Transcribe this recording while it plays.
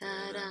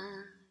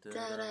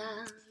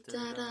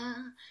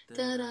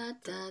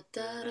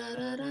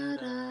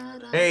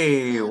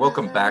Hey,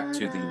 welcome back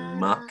to the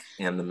Muck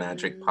and the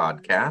Magic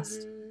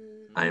podcast.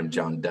 I am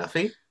John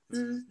Duffy.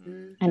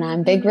 And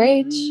I'm Big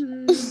Rach.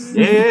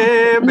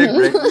 Yeah, Big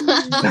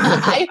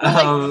Rach.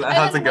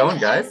 How's it going,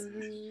 guys?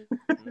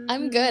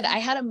 I'm good. I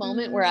had a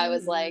moment where I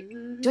was like,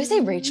 do I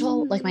say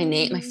Rachel, like my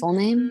name, my full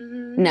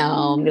name?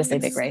 No, I'm going to say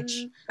Big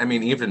Rach. I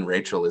mean, even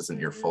Rachel isn't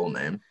your full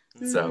name,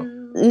 so.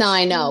 No,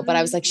 I know, but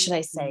I was like, should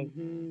I say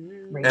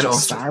Rachel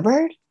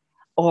Starbird?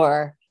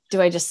 Or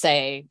do I just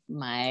say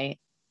my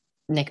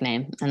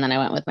nickname? And then I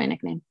went with my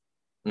nickname.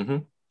 Mm-hmm.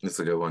 That's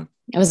a good one.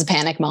 It was a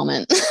panic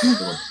moment.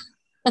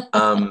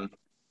 I've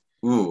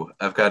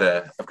got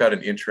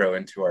an intro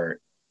into or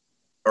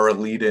a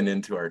lead-in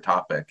into our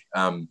topic.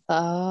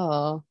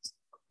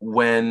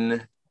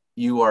 When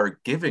you are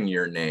giving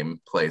your name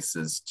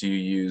places, do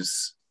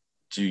you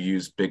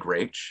use Big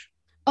Rach?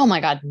 Oh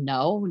my God,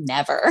 no,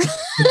 never.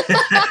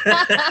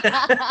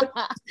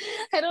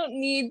 I don't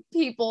need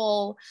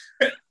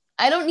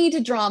to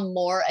draw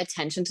more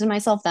attention to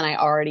myself than I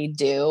already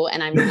do.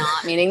 And I'm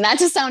not meaning that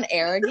to sound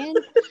arrogant,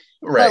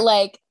 right. But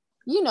like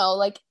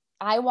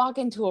I walk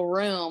into a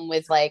room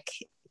with like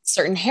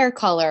certain hair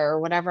color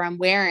or whatever I'm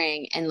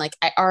wearing, and like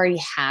I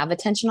already have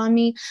attention on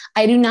me.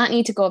 I do not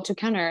need to go up to a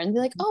counter and be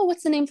like, oh,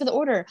 what's the name for the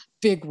order?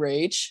 Big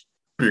Rach.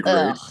 Big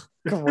Rach.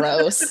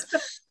 Gross.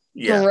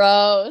 Yeah.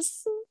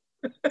 Gross.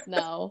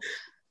 No.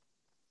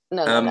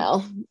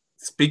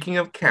 Speaking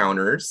of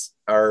counters,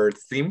 our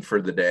theme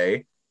for the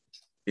day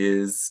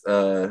is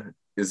a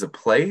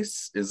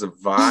place, is a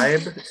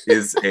vibe,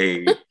 is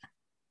a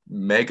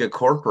mega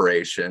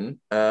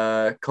corporation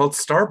called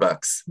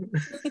Starbucks.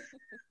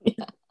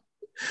 Yeah.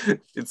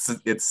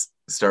 It's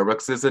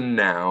Starbucks is a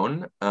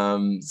noun,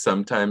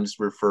 sometimes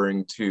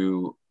referring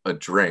to a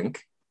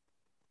drink,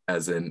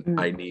 as in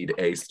I need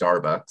a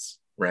Starbucks,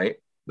 right?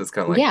 That's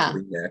kind of like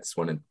Kleenex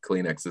when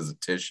Kleenex is a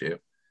tissue.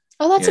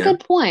 Oh, that's a good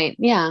point.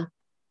 Yeah.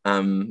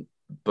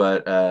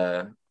 But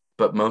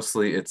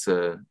mostly it's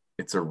a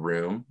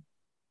room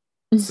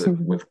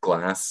with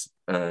glass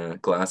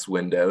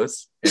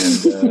windows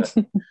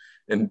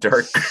and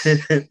dark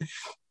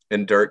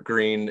and dark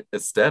green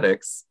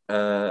aesthetics.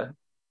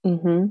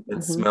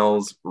 It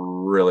smells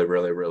really,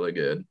 really, really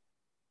good.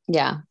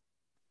 Yeah.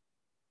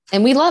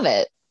 And we love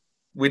it.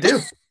 We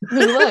do.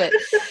 We love it.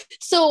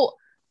 So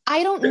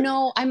I don't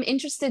know. I'm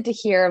interested to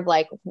hear of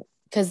like,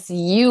 because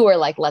you were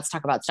like, let's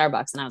talk about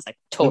Starbucks. And I was like,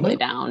 totally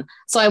down.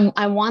 So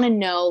I want to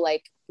know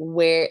like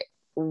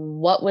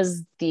what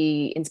was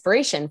the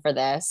inspiration for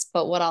this?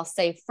 But what I'll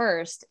say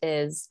first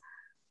is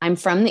I'm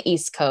from the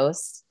East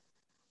Coast.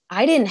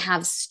 I didn't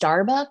have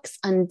Starbucks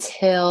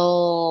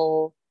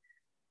until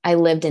I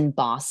lived in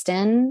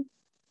Boston.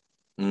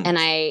 But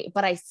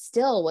I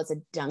still was a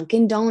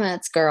Dunkin'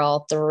 Donuts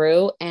girl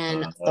through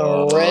and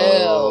through.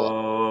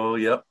 Oh,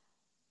 yep.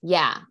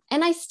 Yeah.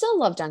 And I still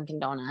love Dunkin'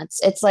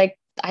 Donuts. It's like,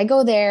 I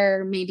go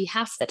there maybe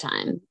half the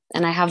time,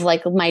 and I have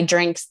like my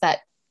drinks that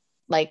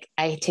like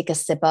I take a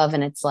sip of,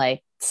 and it's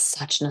like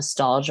such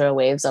nostalgia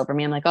waves over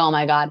me. I'm like, oh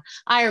my God,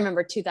 I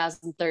remember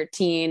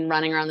 2013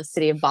 running around the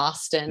city of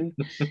Boston,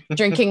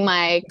 drinking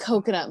my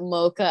coconut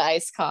mocha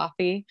iced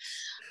coffee.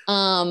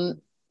 That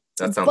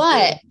sounds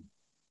good.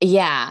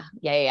 Yeah.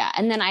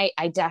 And then I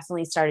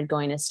definitely started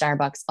going to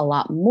Starbucks a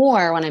lot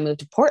more when I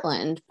moved to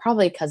Portland,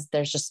 probably because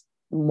there's just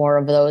more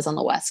of those on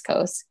the West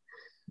Coast.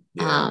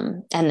 Yeah.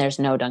 And there's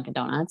no Dunkin'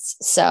 Donuts.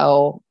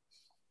 So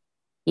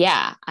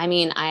yeah, I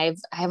mean, I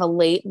have a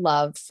late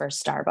love for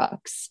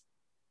Starbucks.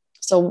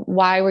 So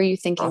why were you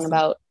thinking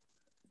about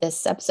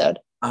this episode?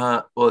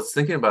 Well, I was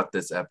thinking about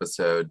this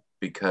episode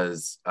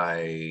because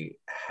I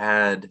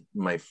had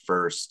my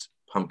first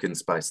pumpkin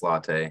spice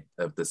latte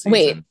of the season.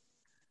 Wait,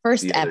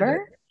 first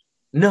ever?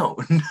 No.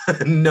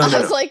 I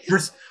was like,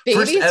 first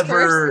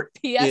ever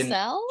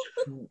PSL?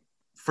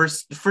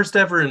 First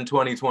ever in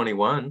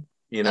 2021,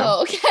 you know?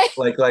 Oh, okay.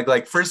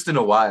 Like first in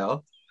a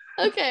while.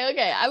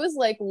 Okay. I was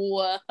like,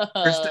 whoa.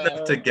 First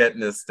enough to get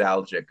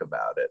nostalgic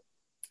about it.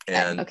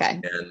 And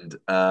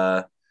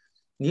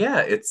yeah,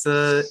 it's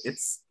and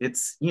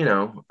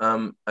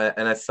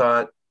I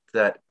thought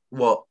that,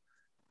 well,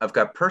 I've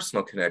got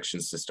personal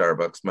connections to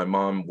Starbucks. My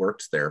mom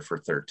worked there for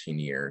 13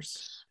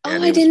 years. Oh,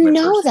 I didn't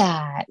know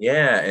that.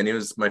 Yeah, and it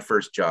was my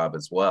first job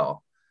as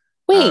well.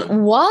 Wait,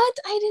 what?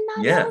 I did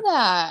not know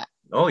that.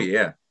 Oh,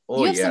 yeah.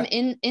 You have some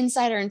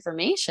insider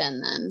information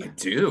then. I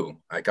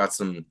do. I got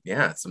some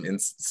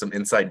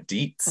inside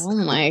deets. Oh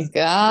my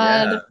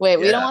God. Wait,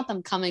 we don't want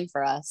them coming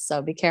for us,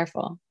 so be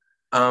careful.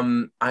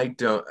 I'm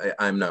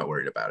not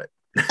worried about it.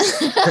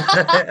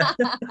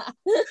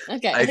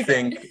 Okay.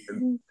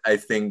 I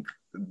think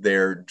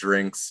their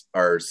drinks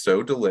are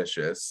so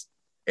delicious,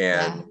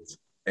 and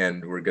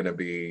we're gonna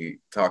be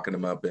talking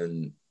them up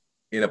in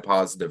a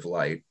positive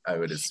light, I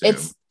would assume.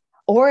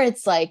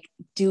 It's like,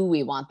 do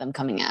we want them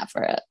coming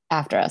after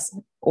us?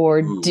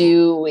 Or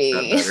do we?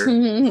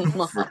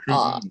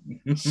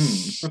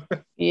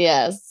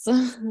 Yes.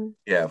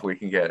 Yeah, if we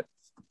can get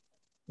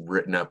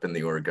written up in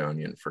the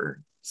Oregonian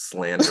for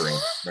slandering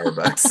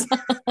Starbucks.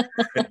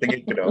 I think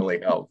it could only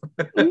help.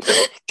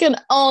 Can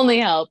only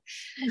help.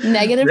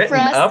 Negative Written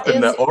press up in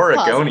is the positive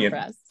Oregonian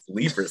press.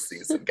 Libra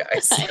season,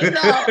 guys. I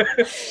know.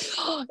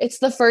 It's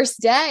the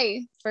first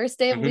day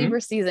of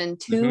Libra season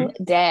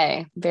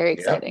today. Very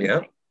exciting.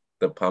 Yep.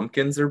 The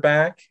pumpkins are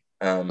back.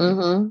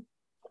 It's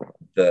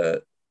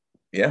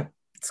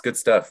good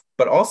stuff.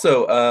 But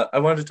also, I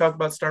wanted to talk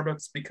about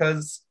Starbucks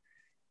because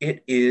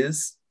it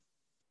is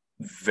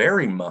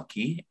very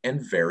mucky and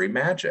very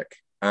magic.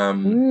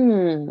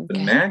 The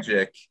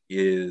magic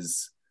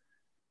is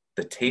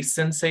the taste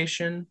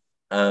sensation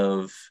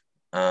of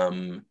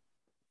the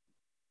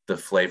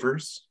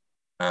flavors.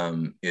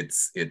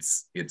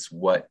 It's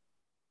what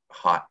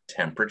hot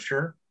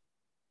temperature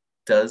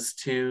does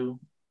to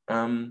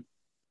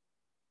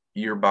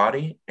your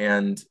body.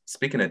 And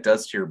speaking of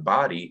does to your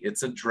body,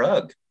 it's a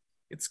drug.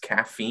 It's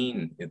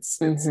caffeine. It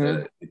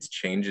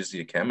changes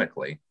you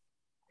chemically,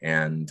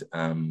 and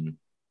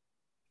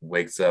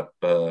wakes up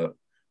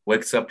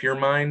your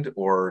mind,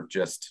 or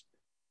just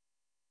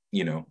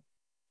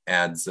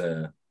adds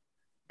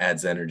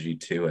energy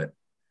to it.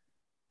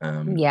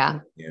 And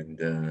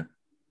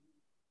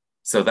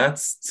so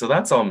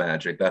that's all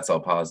magic. That's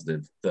all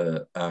positive.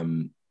 The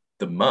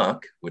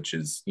muck, which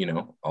is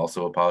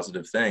also a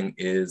positive thing,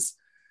 is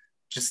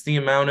just the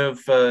amount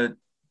of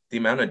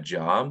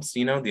jobs,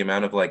 the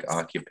amount of like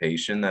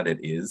occupation that it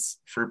is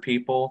for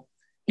people,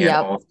 and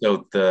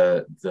also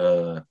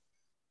the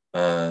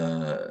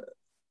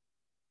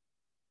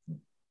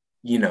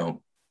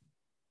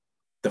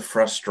the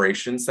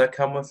frustrations that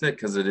come with it,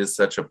 because it is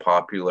such a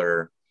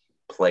popular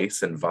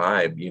place and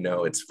vibe.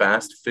 It's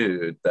fast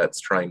food that's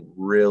trying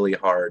really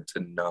hard to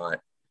not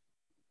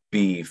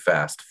be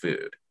fast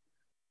food.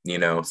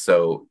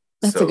 So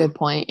that's a good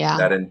point. Yeah.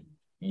 That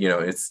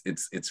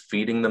it's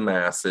feeding the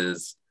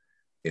masses.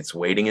 It's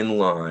waiting in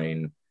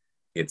line.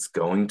 It's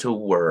going to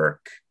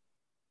work.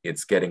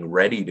 It's getting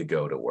ready to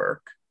go to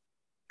work.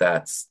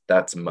 That's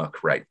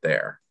muck right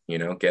there.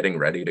 Getting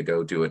ready to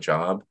go do a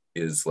job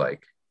is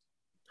like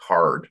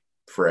hard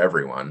for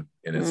everyone,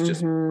 and it's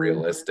just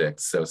realistic.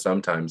 So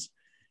sometimes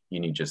you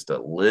need just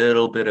a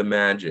little bit of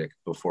magic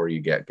before you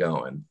get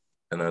going,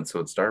 and that's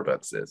what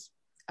Starbucks is.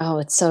 Oh,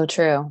 it's so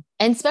true.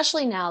 And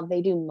especially now,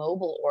 they do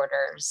mobile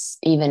orders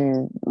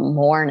even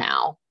more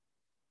now.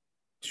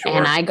 Sure.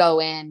 And I go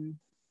in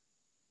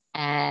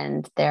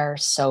and they're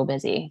so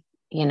busy.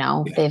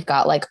 They've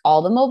got like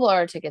all the mobile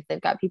order tickets.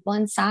 They've got people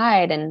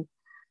inside, and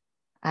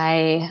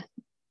I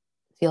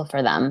feel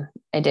for them.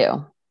 I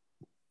do.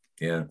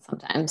 Yeah.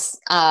 Sometimes.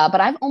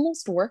 But I've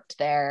almost worked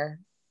there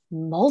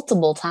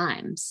multiple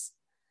times.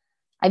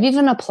 I've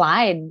even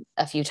applied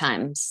a few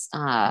times.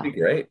 That'd be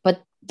great.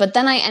 But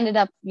then I ended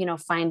up,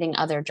 finding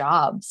other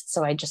jobs.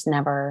 So I just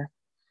never,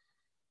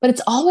 but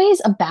it's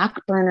always a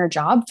back burner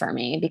job for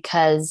me,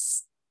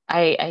 because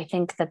I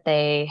think that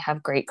they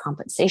have great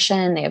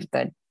compensation. They have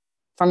good,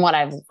 from what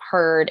I've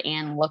heard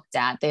and looked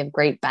at, they have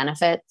great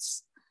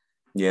benefits.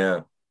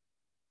 Yeah.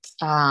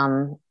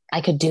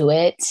 I could do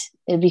it.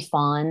 It'd be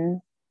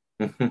fun.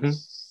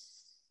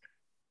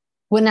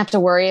 Wouldn't have to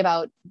worry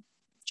about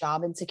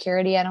job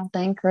insecurity, I don't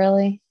think,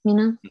 really,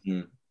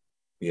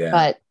 Yeah.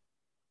 But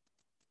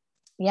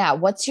yeah,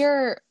 what's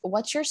your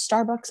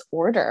Starbucks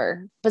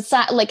order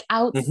besides, like,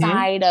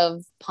 outside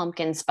of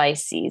pumpkin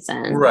spice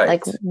season? Right.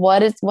 Like,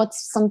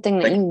 what's something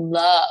that you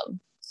love?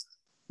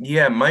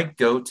 Yeah, my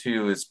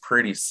go-to is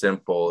pretty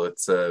simple.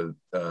 It's a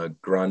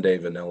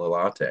grande vanilla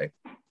latte.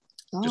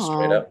 Just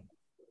straight up.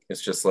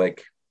 It's just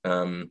like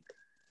I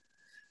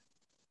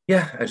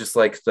just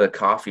like the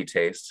coffee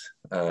taste.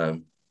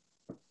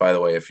 By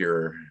the way, if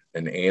you're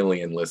an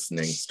alien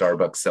listening,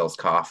 Starbucks sells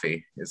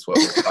coffee, is what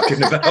we're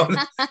talking about.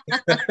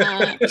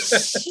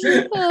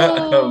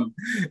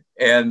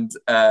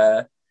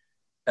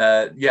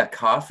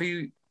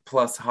 Coffee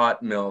plus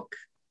hot milk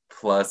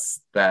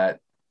plus that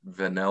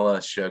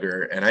vanilla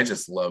sugar, and I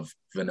just love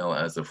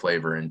vanilla as a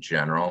flavor in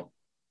general.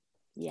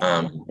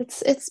 Yeah,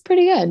 it's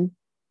pretty good.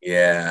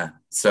 Yeah,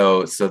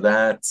 so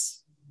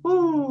that's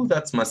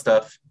my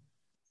stuff.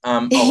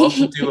 I'll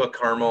also do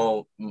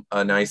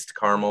an iced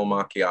caramel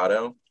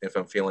macchiato if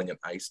I'm feeling an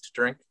iced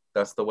drink.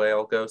 That's the way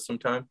I'll go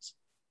sometimes.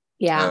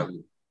 Yeah.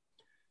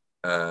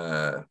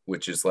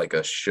 Which is like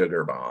a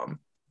sugar bomb.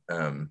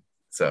 Oh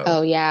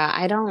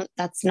yeah,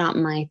 that's not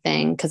my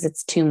thing, because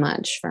it's too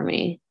much for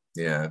me.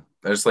 Yeah,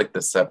 there's like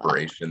the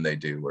separation they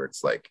do where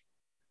it's like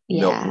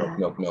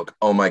milk.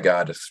 Oh my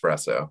God,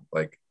 espresso,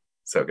 like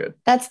so good.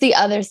 That's the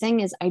other thing,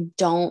 is I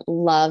don't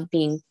love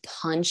being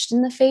punched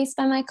in the face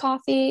by my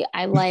coffee.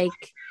 I like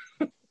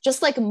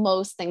just like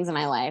most things in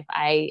my life,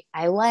 I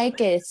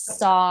like a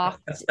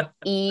soft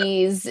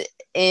ease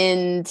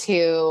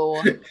into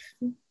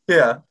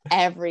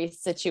every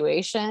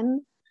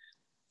situation.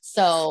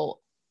 So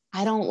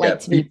I don't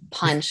like to be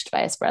punched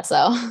by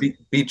espresso.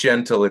 Be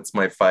gentle. It's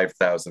my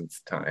 5,000th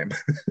time.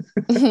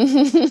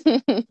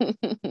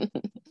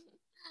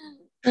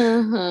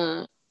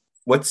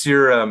 What's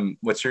your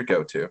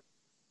go-to?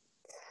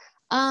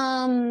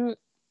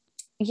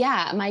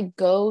 My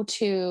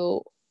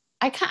go-to,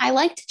 I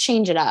like to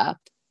change it up.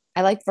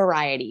 I like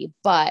variety,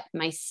 but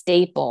my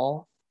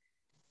staple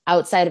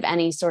outside of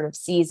any sort of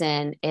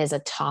season is a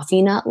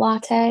toffee nut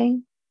latte.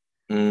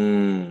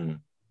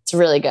 It's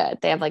really good.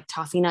 They have like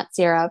toffee nut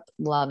syrup.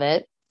 Love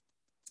it.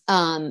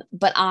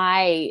 But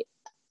I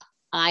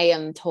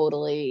am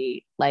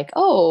totally like,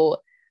 oh,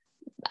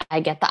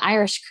 I get the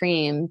Irish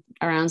cream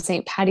around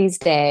St. Patty's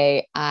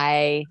Day.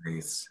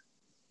 Nice.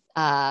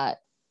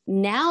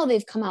 Now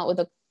they've come out with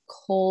a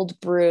cold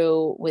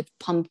brew with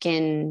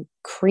pumpkin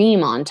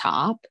cream on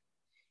top.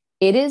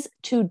 It is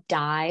to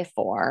die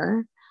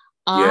for.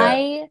 Yeah.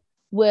 I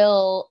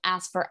will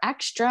ask for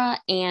extra,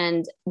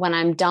 and when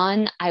I'm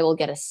done, I will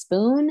get a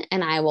spoon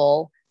and I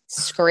will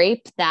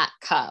scrape that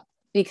cup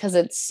because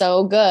it's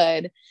so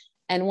good.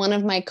 And one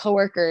of my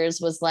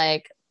coworkers was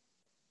like,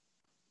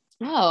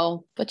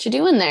 "Oh, what you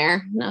doing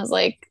there?" And I was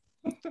like,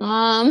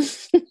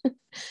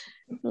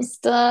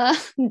 just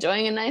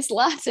enjoying a nice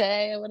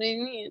latte. What do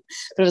you mean?"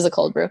 But it was a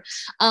cold brew.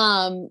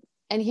 And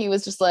he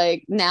was just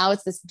like, now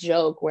it's this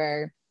joke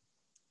where,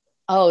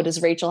 oh,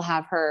 does Rachel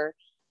have her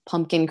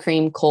pumpkin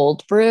cream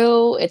cold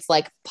brew? It's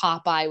like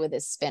Popeye with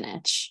his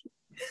spinach.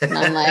 And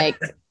I'm like,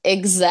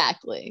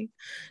 exactly.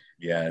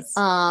 Yes.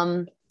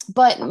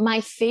 But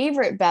my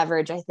favorite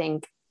beverage, I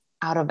think,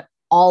 out of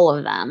all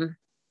of them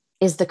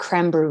is the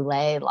creme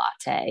brulee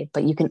latte,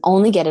 but you can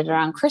only get it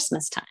around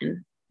Christmas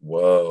time.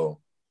 Whoa.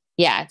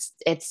 Yeah,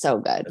 it's so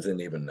good. I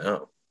didn't even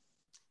know.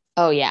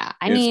 Oh yeah.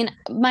 I mean,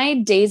 my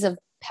days of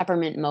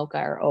peppermint mocha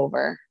are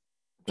over.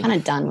 Kind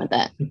of done with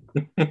it.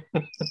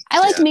 I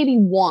like maybe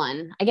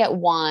one. I get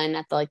one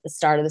at the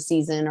start of the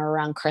season or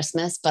around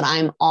Christmas, but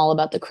I'm all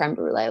about the creme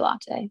brulee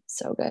latte.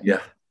 So good. Yeah.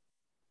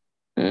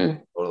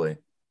 Totally.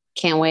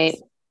 Can't wait.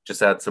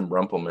 Just add some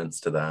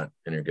Rumplemints to that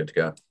and you're good to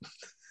go.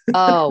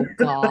 Oh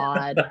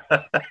God.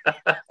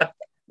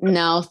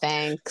 No,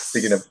 thanks.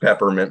 Speaking of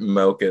peppermint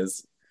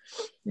mochas.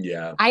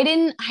 Yeah. I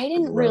didn't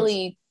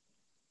really,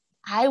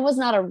 I was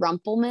not a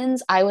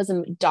Rumpleman's. I was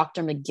a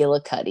Dr.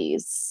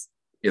 McGillicuddy's.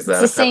 Is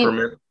that a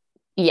peppermint?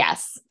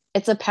 Yes.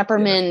 It's a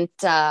peppermint.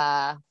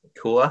 Kua?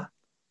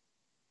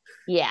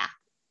 Yeah.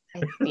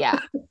 Yeah.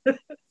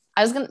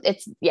 I was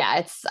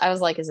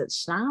like, is it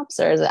schnapps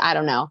or is it, I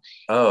don't know.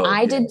 Oh,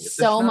 I did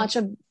so much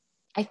of,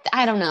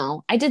 I don't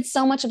know. I did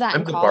so much of that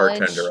in college. I'm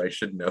the bartender. I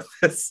should know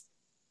this.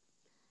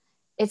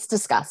 It's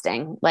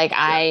disgusting. Like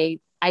I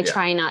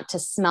try not to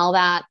smell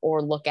that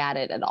or look at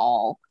it at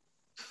all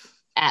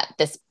at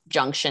this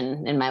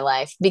junction in my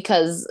life,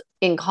 because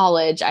in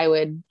college I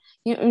would,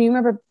 you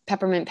remember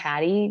peppermint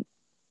patty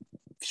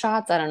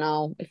shots? I don't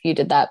know if you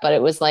did that, but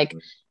it was like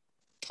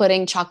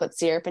putting chocolate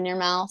syrup in your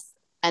mouth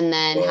and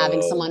then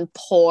having someone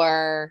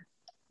pour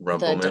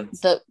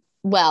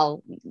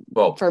well,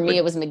 for me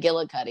it was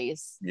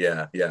McGillicuddy's.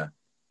 Yeah.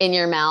 In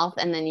your mouth,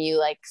 and then you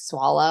like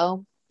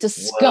swallow.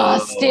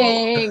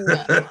 Disgusting.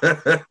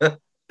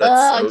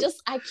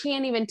 I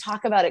can't even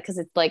talk about it because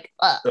it's like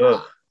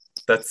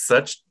that's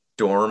such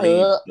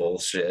dormy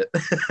bullshit.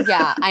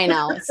 Yeah, I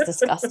know, it's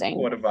disgusting.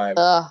 What a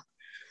vibe.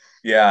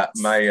 Yeah,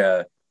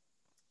 my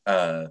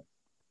I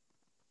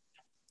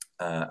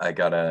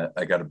got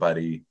a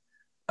buddy,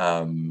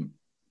 one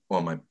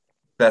of my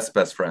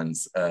best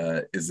friends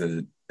is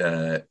an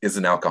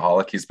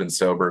alcoholic. He's been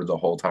sober the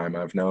whole time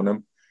I've known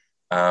him,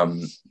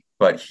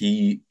 but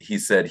he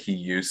said he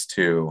used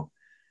to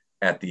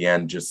at the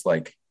end just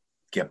like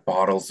get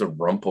bottles of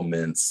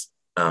Rumplemints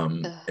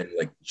and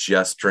like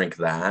just drink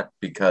that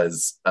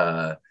because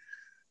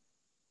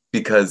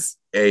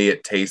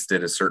it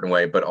tasted a certain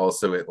way, but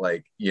also it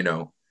like,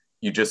 you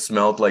just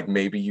smelled like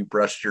maybe you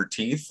brushed your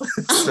teeth.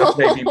 So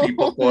maybe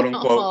people quote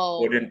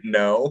unquote wouldn't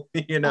know,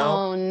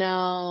 Oh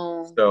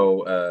no.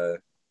 So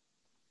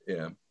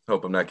yeah,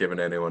 hope I'm not giving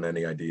anyone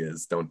any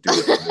ideas. Don't do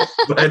it.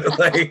 But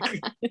like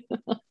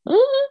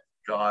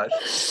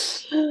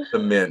gosh, the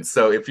mint.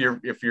 So if you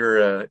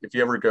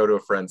ever go to a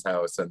friend's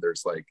house and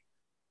there's like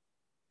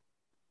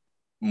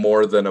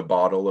more than a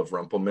bottle of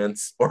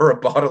Rumplemints or a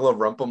bottle of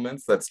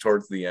Rumplemints that's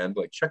towards the end,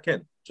 like check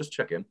in.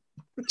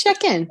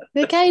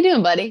 Like, how you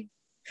doing, buddy?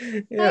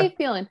 Yeah. How you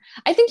feeling?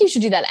 I think you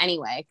should do that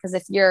anyway, because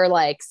if you're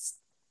like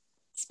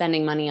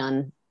spending money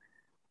on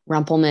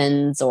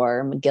Rumpleman's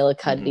or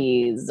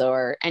McGillicuddy's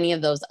or any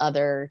of those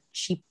other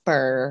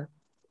cheaper,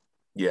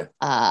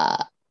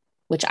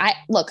 which I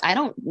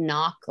don't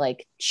knock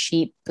like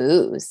cheap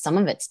booze. Some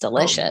of it's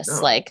delicious.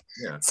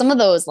 Some of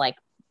those like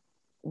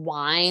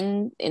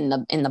wine in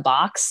the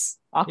box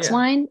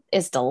wine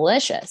is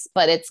delicious,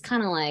 but it's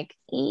kind of like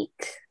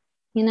eek,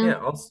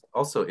 Yeah.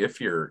 Also, if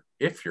you're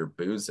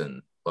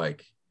boozing,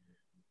 like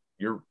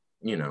your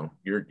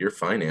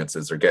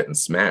finances are getting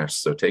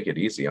smashed, so take it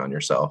easy on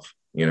yourself.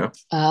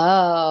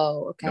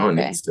 Oh, okay. No one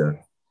needs to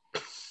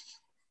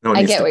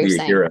be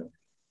a hero.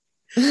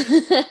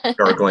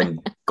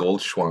 Gargling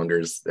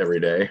Goldschwangers every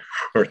day.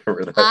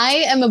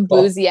 I am a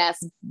boozy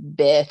ass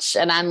bitch,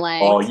 and I'm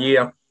like, oh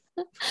yeah,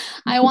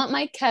 I want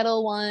my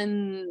Kettle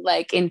One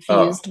like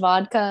infused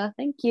vodka.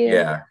 Thank you.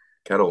 Yeah,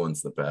 Kettle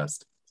One's the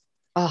best.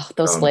 Oh,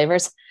 those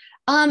flavors.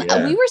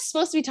 We were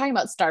supposed to be talking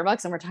about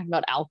Starbucks, and we're talking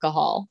about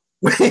alcohol.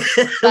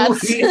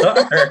 That's we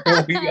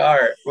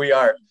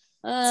are.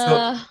 So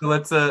uh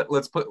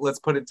let's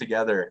put it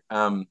together.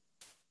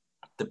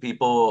 The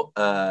people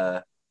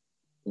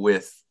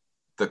with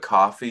the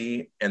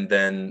coffee and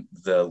then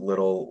the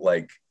little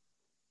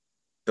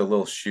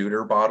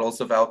shooter bottles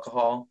of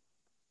alcohol,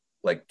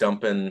 like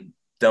dumping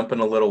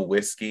a little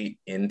whiskey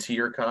into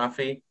your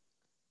coffee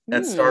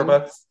at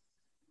Starbucks.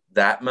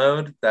 That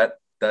mode, that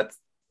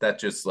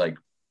just like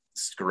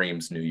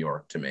screams New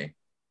York to me.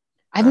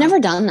 I've never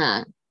done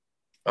that.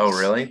 Oh,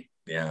 really?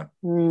 Yeah.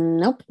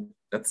 Nope.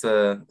 That's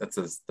a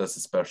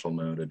special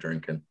mode of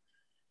drinking.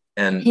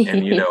 And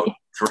you know,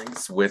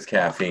 drinks with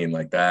caffeine,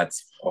 like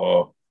that's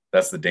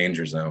the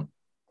danger zone.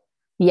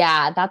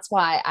 Yeah, that's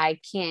why I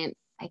can't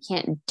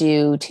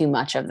do too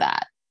much of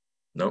that.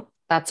 Nope.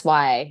 That's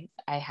why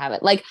I have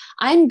it. Like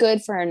I'm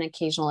good for an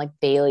occasional like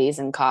Bailey's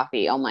and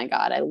coffee. Oh my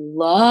God, I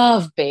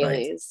love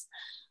Bailey's.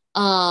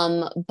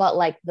 Right. But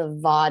like the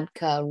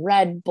vodka,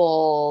 Red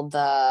Bull,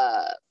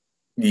 the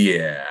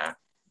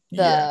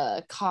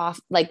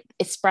coffee, like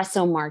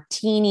espresso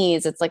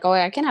martinis. It's like, oh,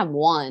 I can have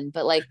one,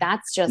 but like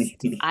that's just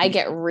I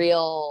get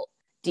real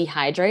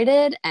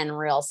dehydrated and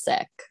real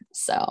sick.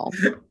 So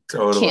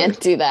totally can't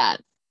do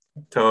that.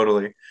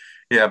 Totally.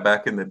 Yeah,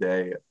 back in the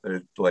day,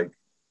 like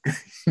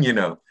you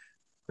know,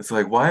 it's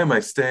like, why am I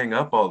staying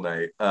up all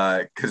night?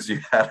 Because you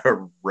had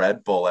a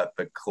Red Bull at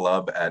the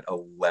club at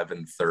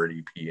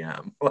 11:30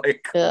 p.m.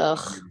 Like, ugh.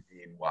 What do you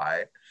mean,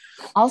 why?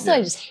 Also,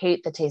 I just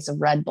hate the taste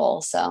of Red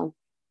Bull. So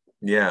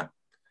yeah.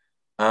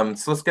 So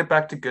let's get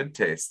back to good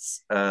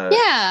tastes.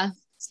 Yeah.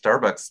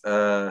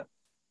 Starbucks.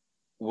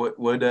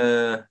 What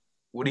do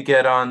you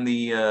get on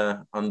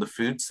the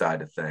food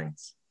side of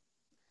things?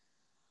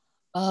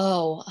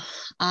 Oh,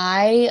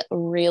 I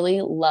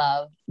really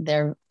love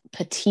their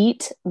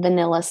petite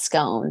vanilla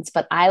scones,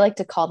 but I like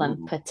to call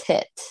them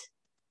petite.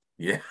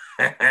 Yeah,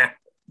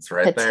 it's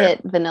right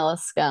petite vanilla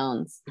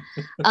scones.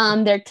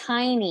 They're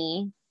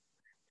tiny,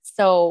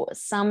 so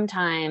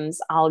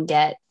sometimes I'll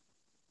get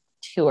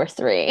 2 or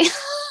 3.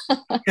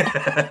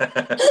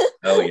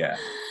 Oh yeah.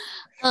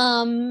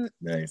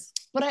 Nice.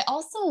 But I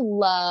also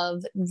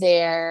love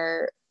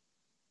their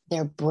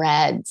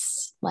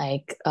breads,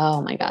 like,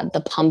 oh my God,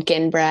 the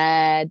pumpkin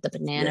bread, the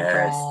banana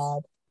bread.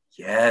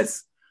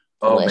 Yes.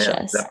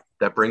 Delicious. Oh man,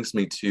 that brings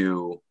me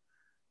to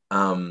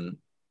how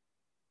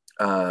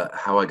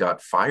I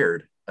got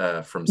fired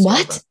from Starbucks.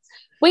 What?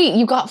 Wait,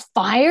 you got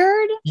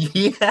fired?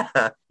 Yeah,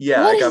 I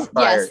got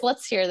fired. Yes,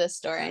 let's hear this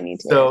story. I need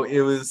to. So it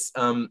was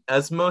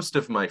as most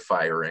of my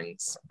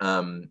firings,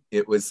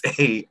 it was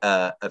a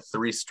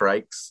 3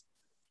 strikes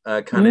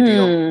kind of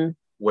deal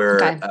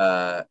where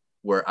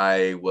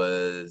I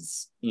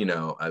was,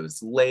 I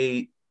was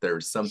late. There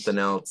was something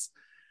else,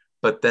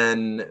 but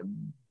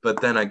then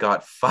I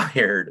got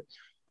fired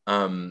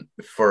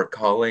for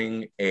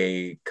calling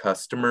a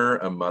customer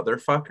a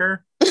motherfucker.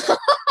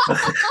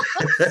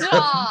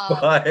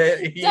 Stop.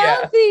 But,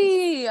 yeah.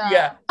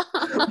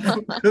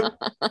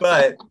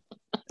 But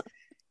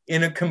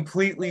in a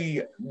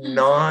completely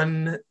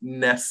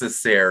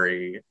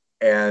non-necessary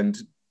and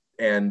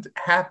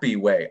happy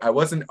way. I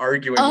wasn't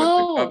arguing with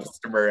the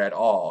customer at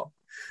all.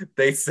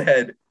 They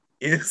said,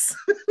 is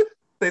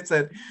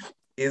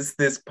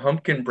this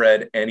pumpkin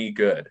bread any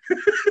good?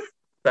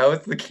 That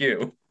was the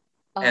cue.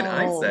 And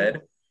I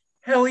said,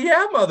 hell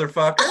yeah,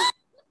 motherfucker.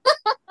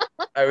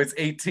 I was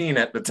 18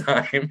 at the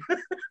time.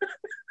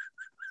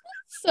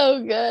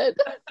 So good.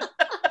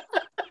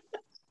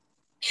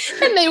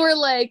 And they were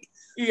like,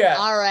 yeah,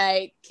 all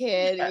right,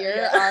 kid,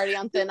 you're already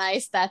on thin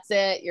ice. That's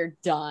it. You're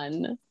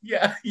done.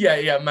 Yeah.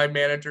 My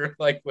manager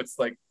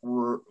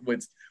was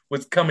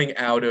coming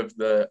out of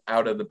the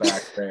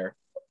back there.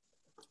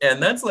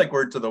 And that's like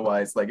word to the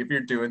wise. Like if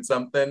you're doing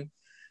something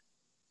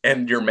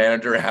and your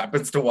manager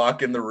happens to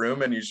walk in the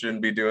room and you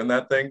shouldn't be doing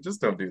that thing, just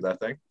don't do that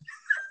thing.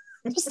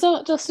 just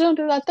don't do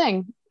that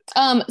thing.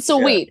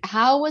 Wait,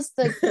 how was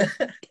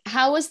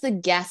the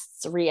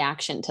guests'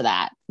 reaction to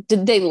that?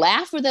 Did they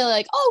laugh? Were they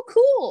like, oh,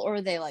 cool? Or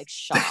were they like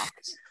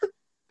shocked?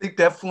 They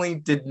definitely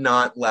did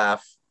not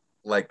laugh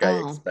like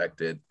I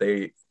expected.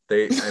 They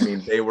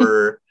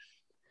were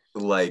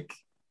like,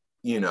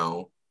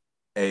 a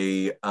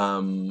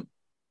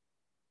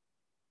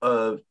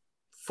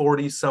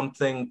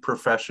 40-something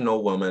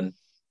professional woman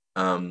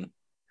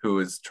who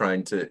was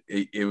trying to,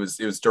 it was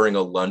during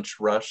a lunch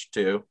rush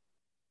too.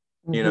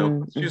 She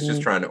was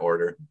just trying to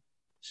order.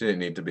 She didn't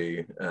need to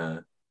be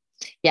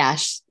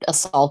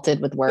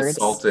assaulted with words.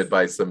 Assaulted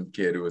by some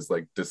kid who was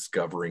like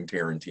discovering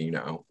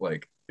Tarantino.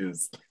 Like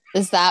is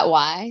that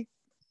why?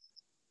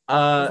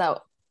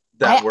 That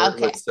word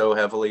was so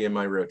heavily in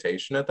my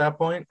rotation at that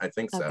point. I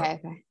think so. Okay.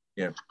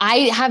 Yeah.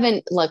 I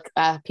haven't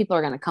people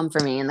are gonna come for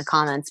me in the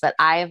comments, but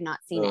I have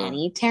not seen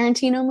any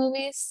Tarantino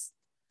movies.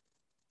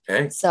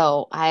 Okay.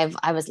 So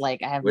I was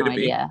like, I have no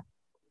idea.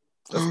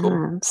 That's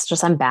cool. It's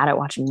just I'm bad at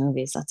watching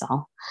movies. That's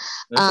all.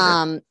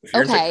 Okay. If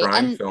you're into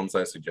crime films,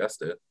 I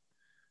suggest it.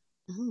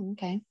 Oh,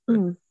 okay.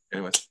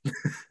 Anyways,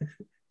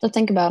 so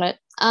think about it.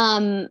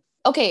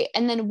 Okay,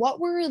 and then what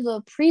were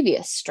the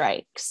previous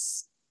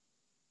strikes?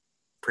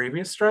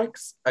 previous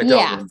strikes? I don't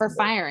Yeah, remember. for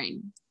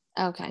firing.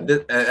 Okay.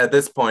 At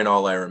this point,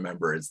 all I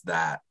remember is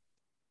that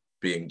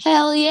being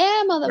Hell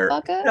yeah,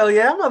 motherfucker. Hell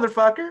yeah,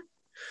 motherfucker.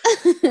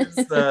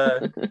 It's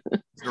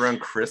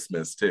around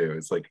Christmas too.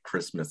 It's like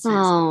Christmas season.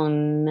 Oh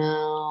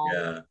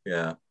no.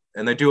 Yeah.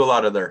 And they do a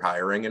lot of their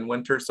hiring in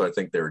winter, so I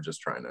think they were just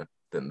trying to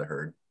thin the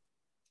herd.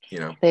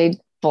 They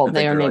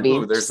were maybe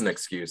like, there's an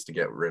excuse to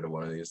get rid of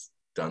one of these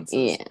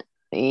dunces.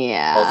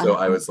 Yeah. Also,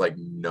 I was like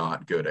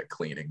not good at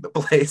cleaning the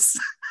place.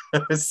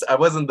 I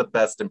wasn't the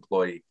best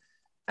employee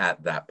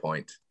at that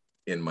point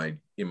in my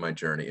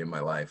journey in my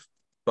life,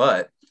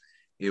 but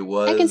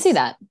I can see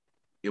that.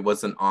 It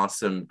was an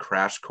awesome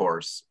crash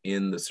course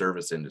in the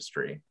service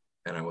industry,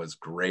 and I was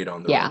great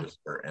on the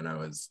register, and I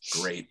was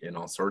great in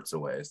all sorts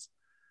of ways.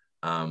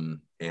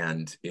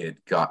 And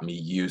it got me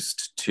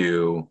used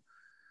to,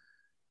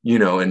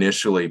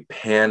 initially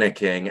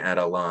panicking at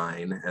a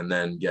line and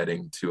then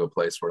getting to a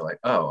place where like,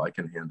 oh, I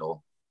can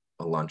handle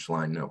a lunch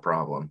line, no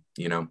problem.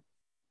 That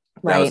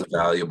was a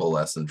valuable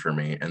lesson for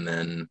me. And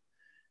then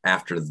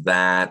after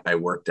that, I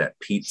worked at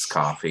Pete's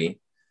Coffee,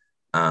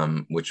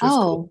 which was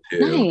cool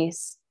too.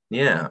 Nice.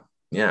 Yeah.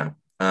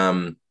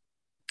 And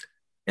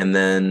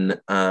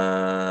then,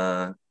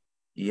 and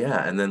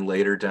then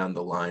later down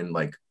the line,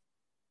 like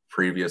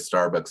previous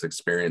Starbucks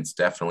experience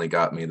definitely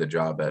got me the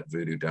job at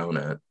Voodoo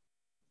Donut.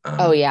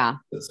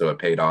 So it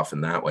paid off in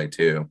that way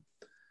too.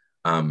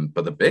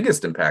 But the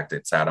biggest impact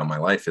it's had on my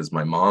life is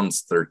my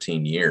mom's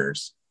 13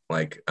 years.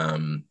 Like,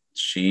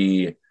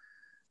 she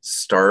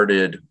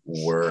started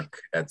work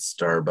at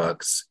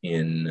Starbucks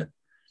in,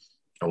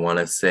 I want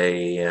to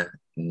say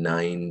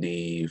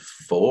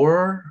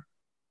 94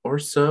 or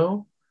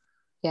so.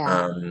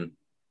 And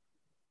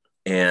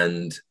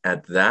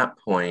at that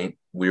point,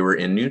 we were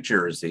in New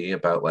Jersey,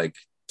 about like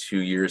 2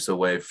 years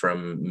away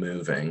from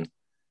moving.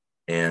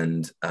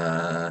 And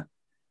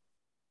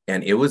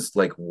it was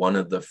like one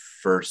of the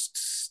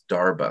first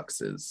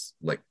Starbuckses,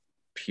 like,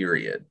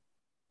 period.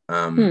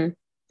 And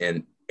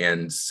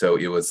so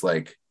it was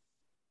like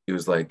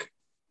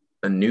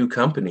a new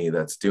company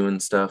that's doing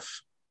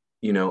stuff,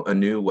 a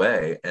new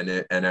way.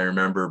 And I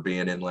remember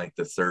being in like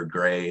the third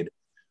grade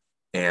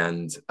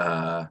and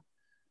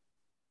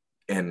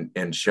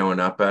showing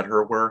up at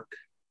her work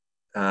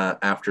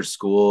after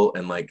school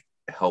and like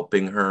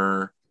helping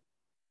her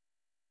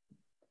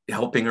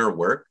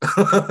work.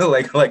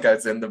 like I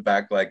was in the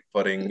back, like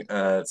putting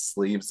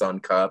sleeves on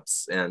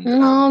cups, and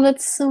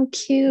that's so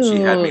cute.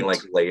 She had me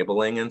like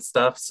labeling and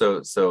stuff.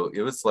 So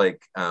it was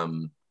like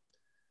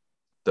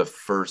the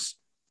first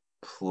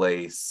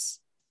place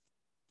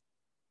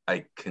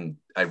I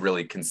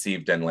really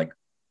conceived and like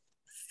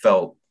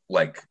felt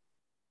like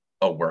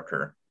a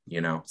worker,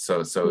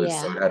 so it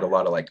had a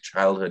lot of like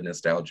childhood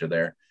nostalgia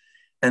there.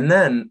 And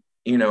then,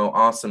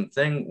 awesome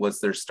thing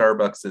was there's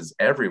Starbucks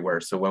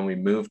everywhere. So when we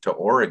moved to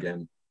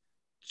Oregon,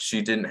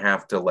 she didn't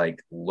have to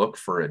like look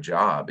for a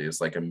job. It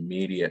was like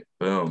immediate,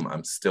 boom,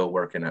 I'm still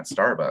working at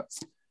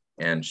Starbucks.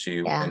 And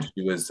she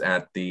was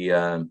at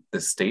the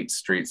State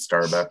Street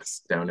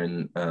Starbucks down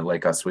in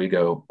Lake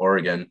Oswego,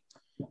 Oregon.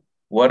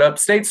 What up,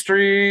 State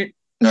Street?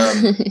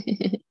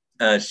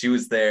 She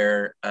was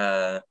there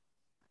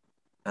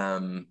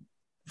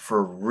for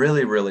a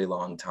really, really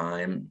long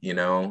time,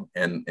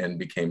 and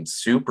became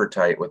super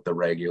tight with the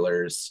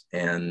regulars,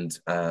 and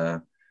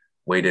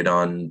waited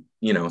on,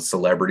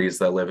 celebrities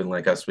that live in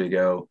Lake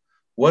Oswego.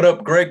 What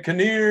up, Greg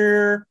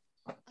Kinnear?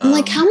 I'm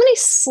like, how many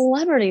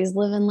celebrities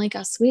live in Lake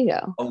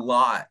Oswego? A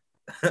lot.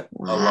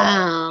 Wow. A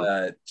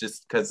lot.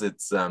 Just because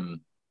it's,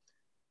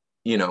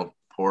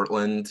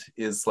 Portland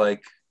is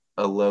like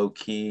a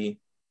low-key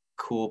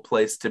cool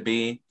place to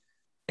be.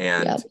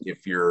 And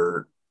if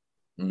you're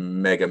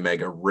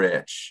mega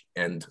rich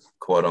and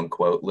quote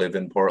unquote live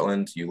in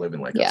Portland, you live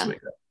in Lake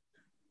Oswego.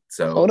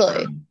 So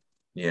totally.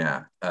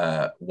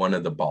 One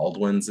of the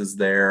Baldwins is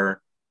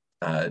there.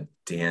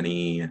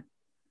 Danny,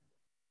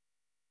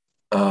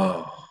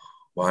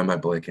 why am I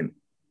blanking?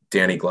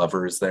 Danny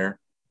Glover is there.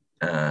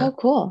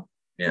 Cool.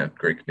 Yeah,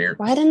 great near.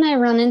 Why didn't I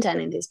run into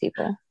any of these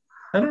people?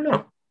 I don't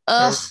know.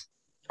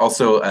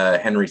 Also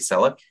Henry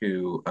Selick,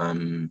 who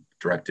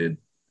directed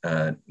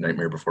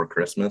Nightmare Before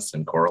Christmas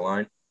and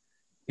Coraline.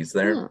 He's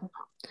there.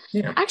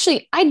 Yeah.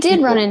 Actually, I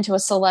did run into a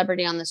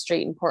celebrity on the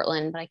street in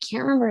Portland, but I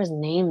can't remember his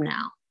name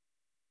now.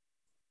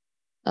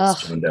 I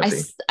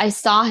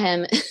saw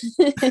him.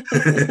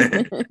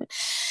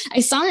 I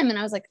saw him and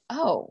I was like,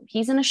 oh,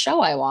 he's in a show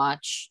I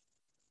watch.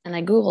 And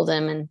I Googled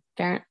him and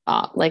it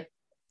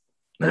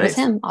was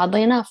him,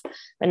 oddly enough.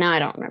 But now I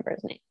don't remember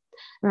his name.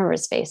 I remember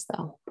his face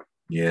though.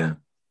 Yeah.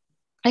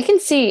 I can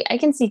see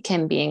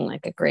Kim being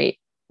like a great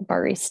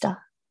barista.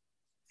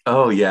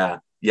 Oh yeah.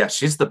 Yeah,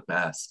 she's the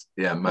best.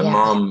 Yeah, my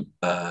mom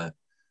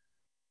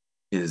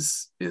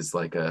is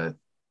like a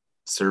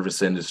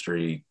service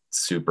industry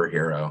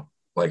superhero.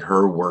 Like,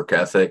 her work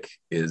ethic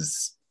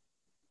is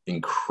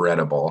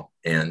incredible,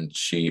 and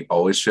she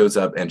always shows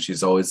up, and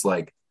she's always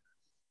like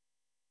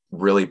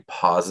really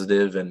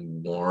positive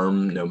and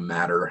warm no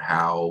matter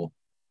how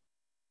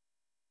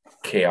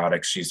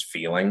chaotic she's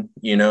feeling,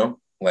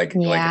 Like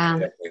I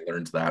definitely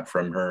learned that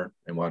from her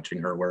and watching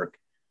her work.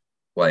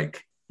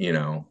 Like,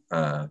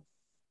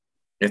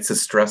 it's a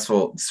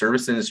stressful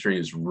service industry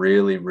is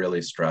really,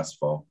 really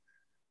stressful.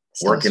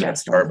 So Working at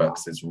stressful.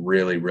 Starbucks is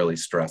really, really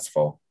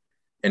stressful.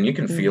 And you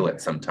can feel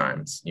it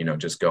sometimes,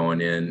 just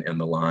going in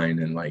the line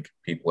and like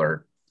people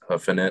are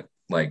hoofing it.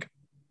 Like,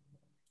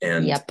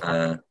 and,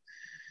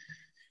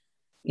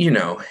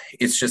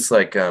 it's just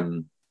like,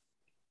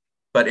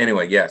 but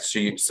anyway, yeah,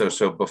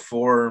 so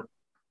before,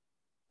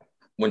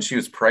 when she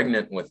was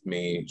pregnant with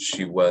me,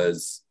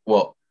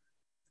 well,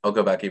 I'll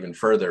go back even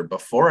further.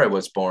 Before I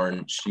was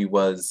born, she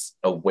was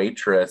a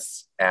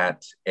waitress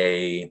at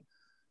a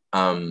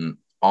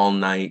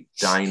all-night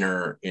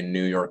diner in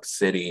New York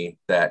City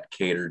that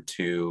catered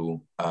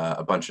to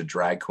a bunch of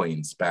drag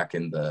queens back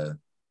in the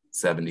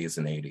 70s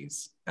and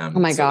 80s. Oh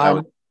my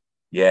God.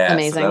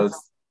 Amazing. So that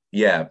was,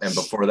 and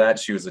before that,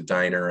 she was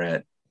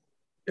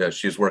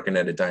she was working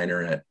at a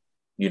diner at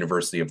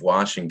University of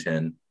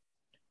Washington,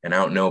 and I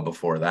don't know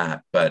before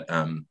that, but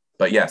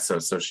yeah, so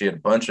she had a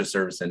bunch of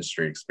service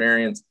industry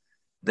experience.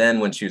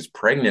 Then when she was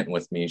pregnant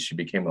with me, she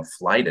became a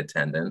flight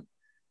attendant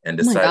and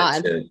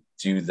decided to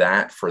do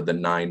that for the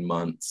 9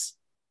 months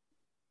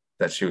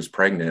that she was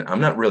pregnant.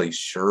 I'm not really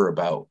sure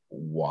about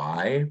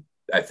why.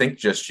 I think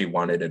just she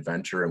wanted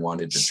adventure and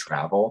wanted to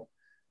travel,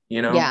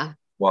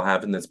 while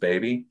having this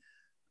baby.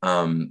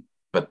 But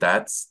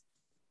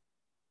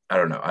I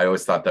don't know. I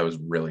always thought that was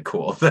really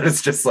cool. That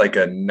it's just like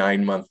a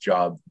 9-month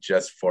job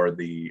just for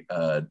the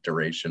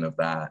duration of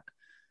that.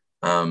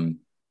 And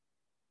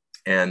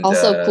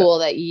also cool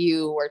that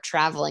you were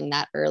traveling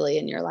that early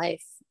in your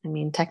life. I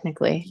mean,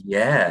 technically.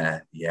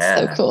 Yeah.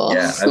 So cool.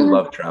 Yeah. I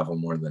love travel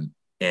more than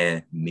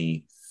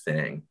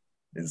anything.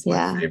 Is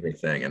my favorite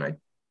thing. And I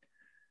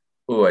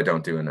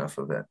don't do enough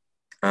of it.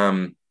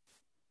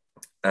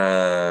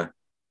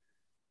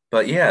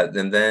 But yeah,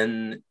 and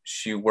then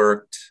she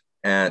worked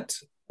at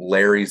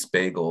Larry's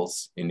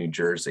Bagels in New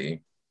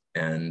Jersey,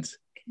 and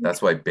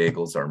that's why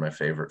bagels are my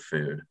favorite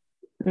food.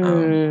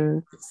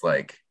 It's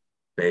like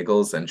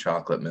bagels and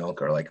chocolate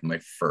milk are like my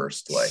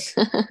first like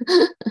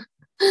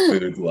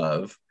food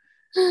love,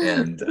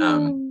 and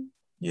it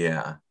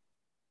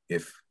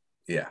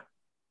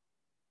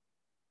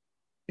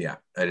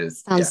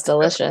is sounds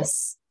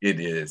delicious. It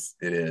is.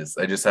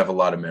 I just have a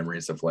lot of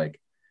memories of like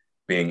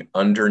being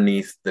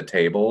underneath the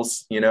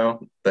tables,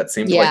 that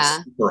seemed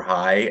like super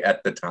high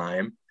at the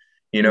time.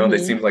 They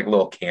seemed like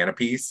little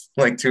canopies,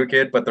 like to a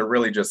kid, but they're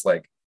really just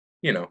like,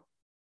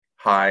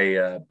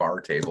 high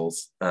bar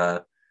tables,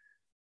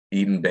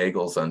 eating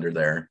bagels under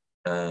there,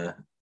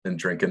 and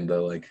drinking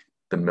the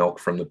milk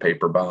from the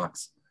paper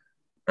box.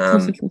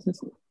 And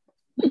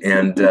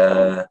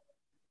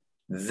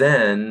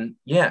then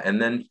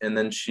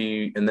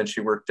she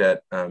worked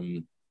at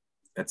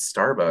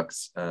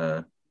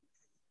Starbucks,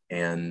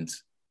 and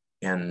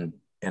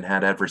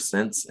had ever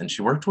since. And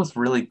she worked with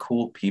really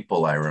cool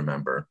people. I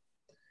remember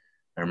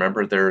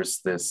there's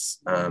this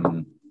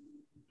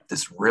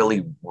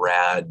really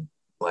rad,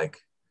 like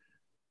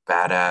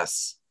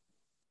badass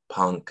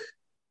punk,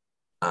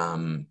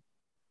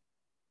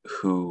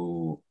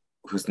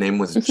 whose name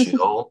was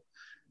Jill,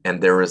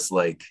 and there was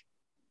like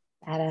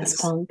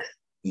badass punk.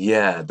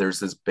 Yeah, there's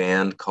this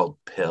band called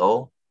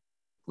Pill,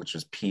 which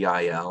was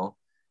PIL,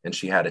 and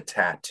she had a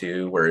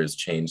tattoo where it was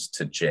changed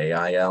to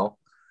JIL,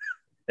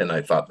 and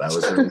I thought that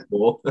was really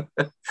cool.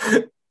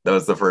 That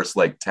was the first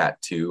like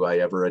tattoo I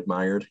ever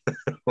admired.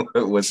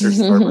 Was her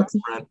Starbucks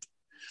friend,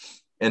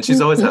 and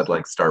she's always had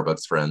like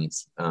Starbucks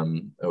friends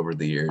over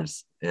the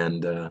years,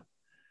 and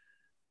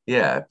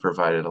it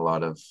provided a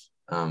lot of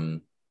a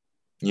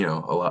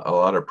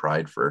lot of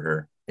pride for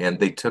her, and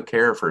they took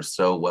care of her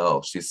so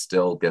well. She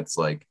still gets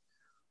like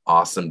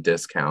awesome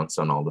discounts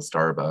on all the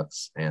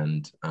Starbucks,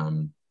 and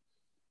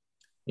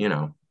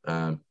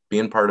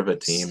being part of a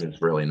team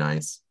is really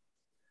nice.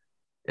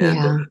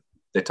 And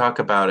they talk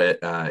about it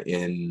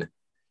in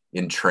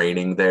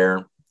training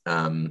there,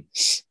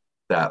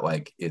 that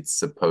like it's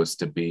supposed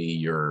to be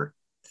your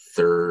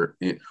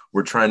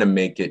we're trying to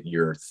make it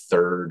your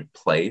third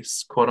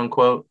place, quote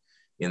unquote,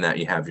 in that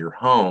you have your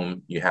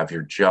home, you have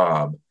your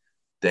job,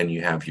 then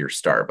you have your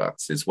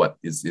Starbucks, is what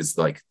is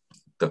like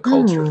the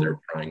culture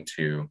they're trying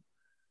to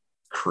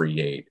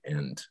create.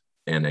 And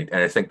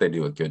I think they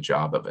do a good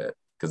job of it,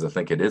 because I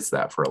think it is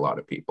that for a lot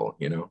of people,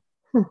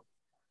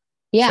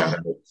 Shout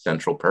out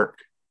Central Perk,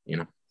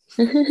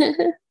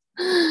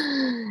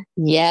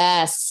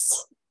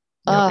 Yes.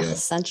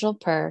 Central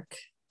Perk.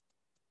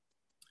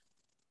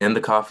 And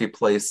the coffee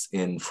place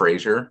in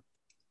Frasier.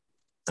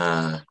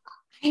 Do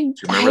you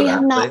remember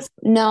that place?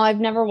 No, I've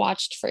never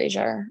watched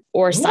Frasier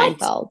or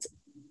Seinfeld.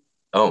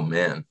 Oh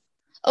man.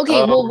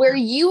 Okay, well, where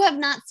you have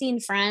not seen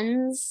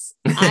Friends,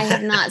 I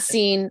have not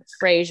seen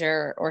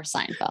Frasier or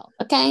Seinfeld.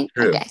 Okay.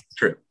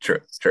 True.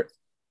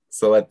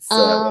 So let's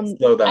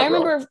slow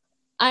that.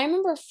 I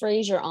remember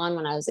Frasier on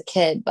when I was a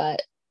kid,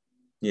 but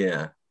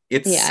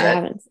it's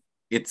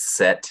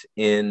set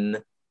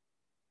in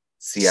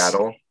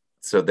Seattle.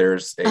 So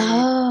there's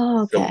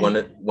so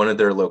one of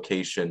their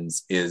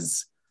locations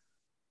is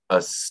a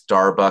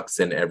Starbucks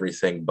in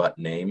everything but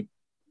name.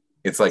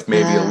 It's like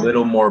maybe a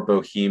little more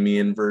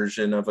bohemian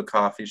version of a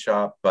coffee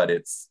shop, but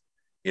it's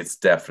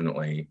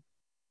definitely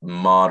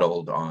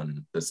modeled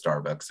on the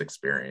Starbucks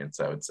experience,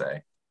 I would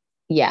say.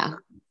 Yeah.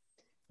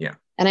 Yeah.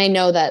 And I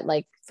know that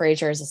like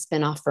Frasier is a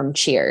spinoff from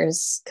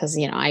Cheers because,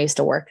 you know, I used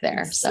to work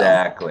there.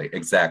 Exactly. I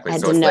had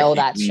So to it's know like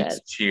that he eats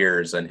shit.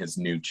 Cheers and his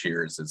new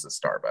Cheers is a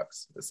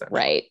Starbucks, essentially.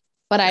 Right.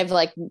 But I've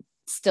like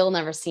still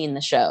never seen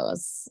the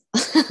shows.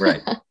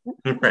 Right.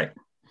 Right.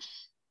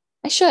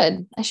 I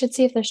should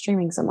see if they're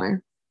streaming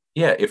somewhere.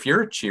 Yeah, if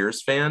you're a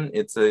Cheers fan,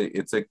 it's a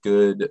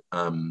good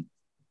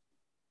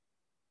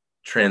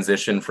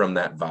transition from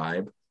that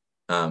vibe.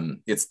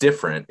 It's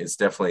different. It's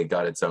definitely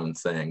got its own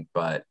thing,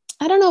 but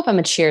I don't know if I'm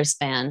a Cheers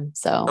fan,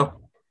 so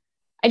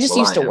I just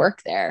used to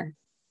work there.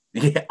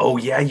 Yeah. Oh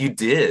yeah, you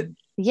did.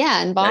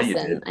 Yeah, in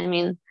Boston. I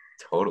mean,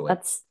 totally.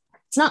 It's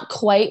not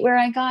quite where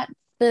I got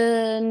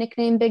the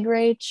nickname Big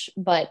Rach,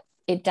 but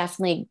it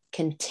definitely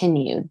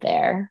continued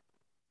there.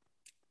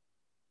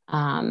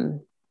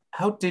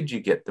 How did you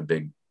get the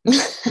big name,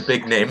 the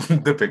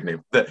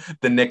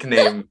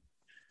nickname?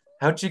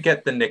 How'd you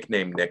get the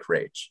nickname Nick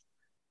Rach?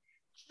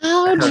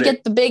 How'd you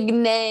get the big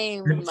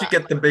name? How'd you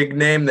get the big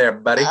name there,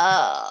 buddy?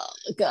 Oh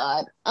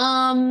God.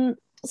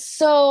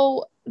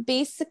 So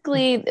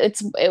basically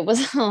it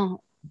was oh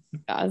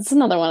God, it's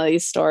another one of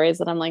these stories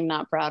that I'm like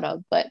not proud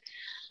of, but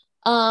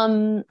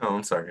oh,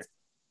 I'm sorry.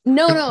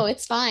 No,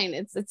 it's fine.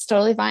 It's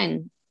totally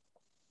fine.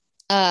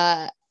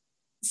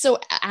 So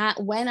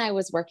when I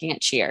was working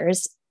at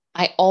Cheers,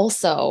 I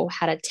also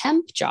had a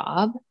temp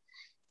job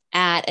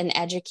at an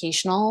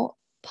educational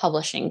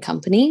publishing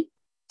company.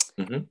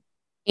 Mm-hmm.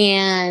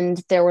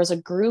 And there was a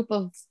group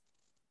of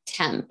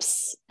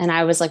temps, and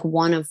I was like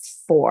one of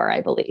 4, I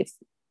believe.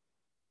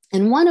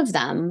 And one of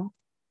them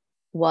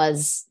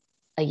was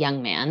a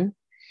young man.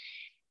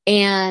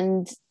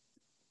 And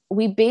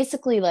we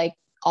basically like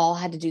all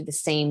had to do the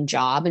same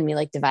job, and we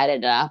like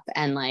divided it up.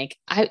 And like,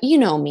 you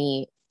know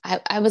me,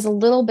 I was a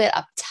little bit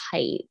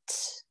uptight.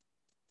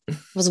 I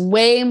was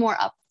way more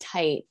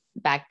uptight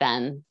back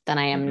then than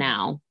I am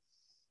now.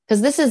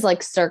 Because this is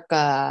like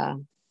circa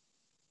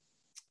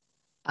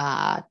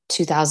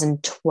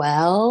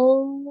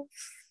 2012,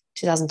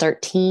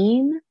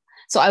 2013.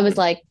 So I was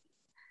like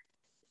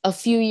a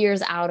few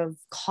years out of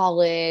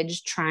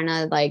college, trying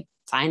to like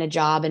find a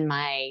job in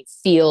my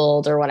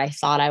field or what I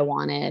thought I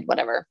wanted,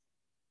 whatever.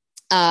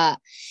 But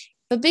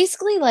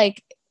basically,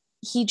 like,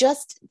 he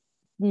just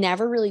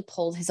never really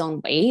pulled his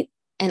own weight,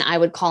 and I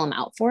would call him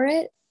out for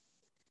it.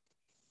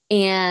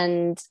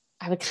 And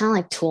I would kind of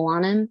like tool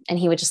on him, and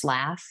he would just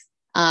laugh.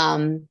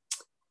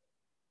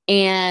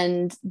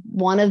 And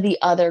one of the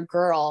other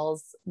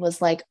girls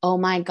was like, "Oh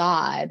my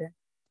God,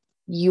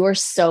 you're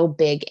so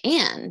Big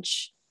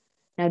Ange."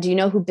 Now, do you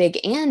know who Big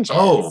Ange is?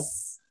 Oh,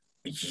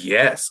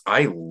 yes.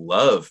 I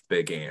love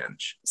Big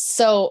Ange.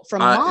 So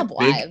from Mob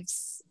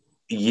Wives.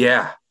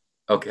 Yeah.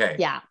 Okay.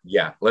 Yeah.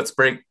 Let's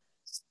break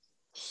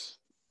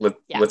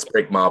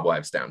Mob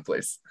Wives down,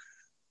 please.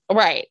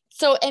 Right.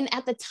 So, and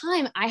at the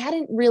time I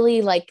hadn't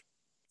really like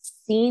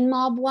seen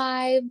Mob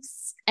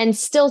Wives, and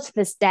still to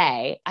this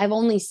day, I've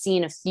only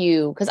seen a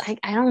few because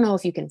I don't know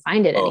if you can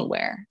find it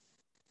anywhere.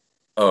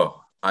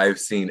 Oh, I've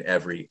seen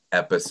every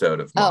episode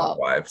of Mob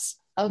Wives.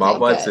 Okay, Mob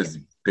Wives is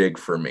big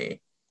for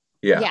me.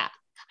 Yeah. Yeah.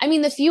 I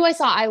mean, the few I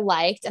saw I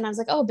liked, and I was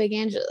like, oh, Big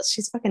Angela,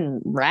 she's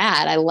fucking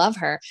rad. I love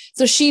her.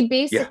 So she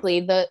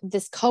basically,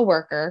 this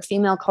coworker,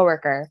 female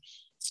coworker,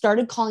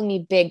 started calling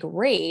me Big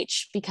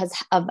Rach because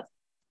of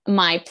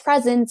my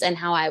presence and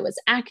how I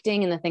was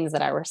acting, and the things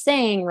that I were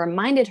saying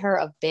reminded her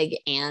of Big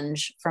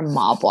Ange from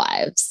Mob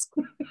Wives.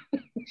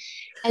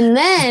 And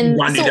then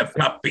wanted a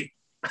puppy.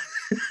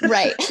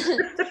 Right.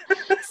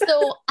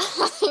 So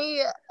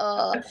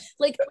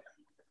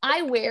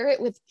I wear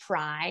it with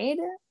pride,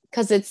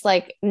 because it's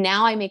like,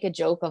 now I make a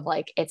joke of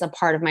like, it's a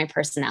part of my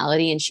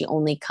personality and she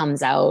only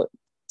comes out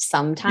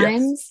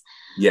sometimes.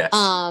 Yes.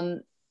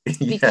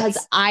 Because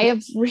yes.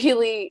 I've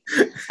really,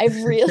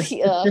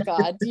 oh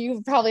God,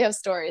 you probably have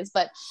stories,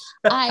 but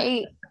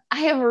I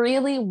have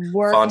really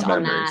worked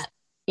on that.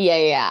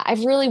 Yeah.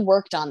 I've really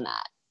worked on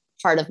that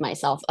part of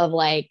myself of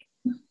like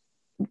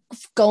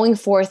going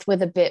forth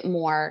with a bit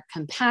more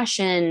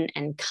compassion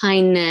and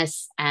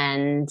kindness,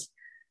 and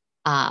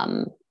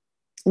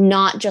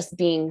not just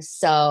being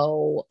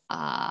so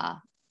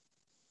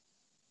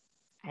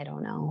I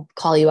don't know,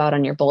 call you out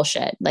on your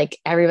bullshit. Like,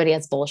 everybody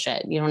has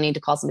bullshit. You don't need to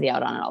call somebody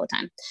out on it all the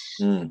time.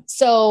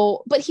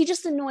 So, but he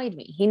just annoyed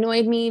me. He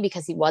annoyed me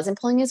because he wasn't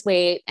pulling his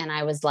weight, and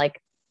I was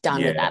like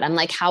done with that. I'm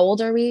like, how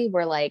old are we?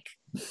 We're like,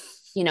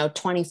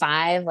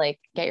 25, like,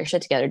 get your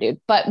shit together,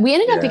 dude. But we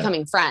ended up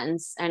becoming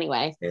friends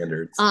anyway.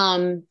 Standards.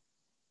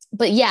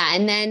 But yeah,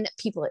 and then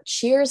people at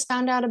Cheers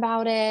found out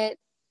about it.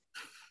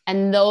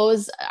 And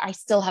those, I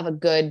still have a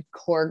good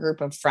core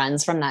group of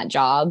friends from that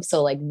job.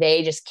 So like,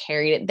 they just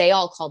carried it. They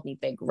all called me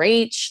Big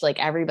Rach. Like,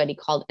 everybody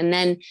called. And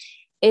then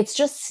it's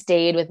just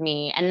stayed with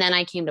me. And then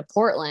I came to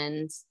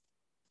Portland.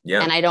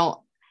 Yeah. And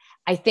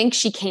I think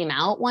she came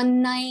out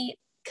one night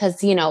because,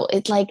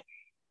 it's like,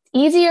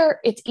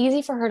 it's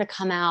easy for her to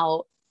come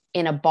out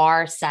in a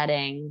bar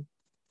setting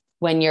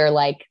when you're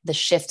like the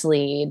shift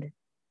lead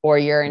or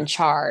you're in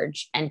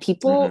charge, and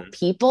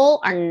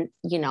people are,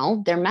 you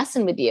know, they're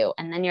messing with you,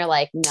 and then you're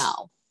like,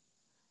 no,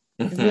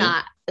 it's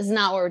not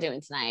what we're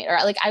doing tonight. Or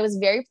like, I was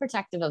very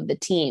protective of the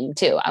team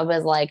too. I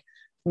was like,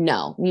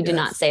 no, you do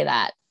not say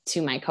that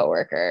to my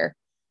coworker.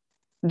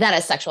 That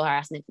is sexual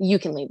harassment. You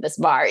can leave this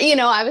bar. You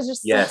know, I was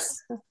just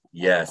yes.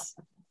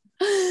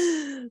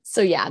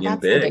 So yeah,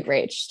 that's the big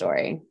rage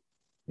story.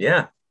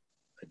 Yeah,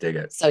 I dig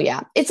it. So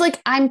yeah, it's like,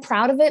 I'm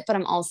proud of it, but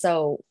I'm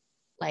also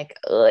like,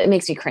 it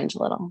makes me cringe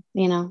a little,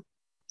 you know?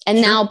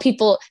 And now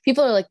people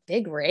are like,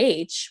 big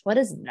rage, what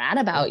is that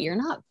about? You're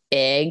not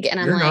big. And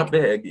I'm like, not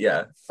big.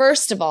 Yeah.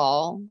 First of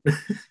all,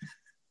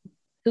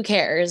 who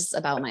cares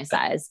about my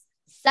size?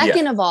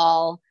 Second of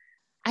all,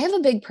 I have a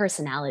big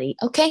personality.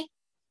 Okay.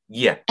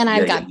 Yeah. And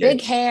I've got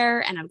big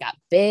hair and I've got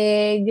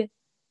big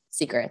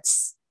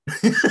secrets.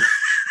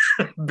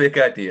 Big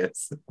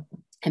ideas.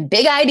 And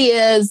big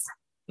ideas.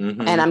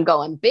 And I'm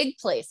going big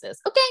places.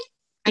 Okay.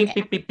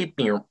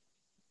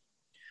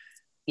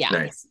 Yeah.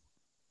 Nice.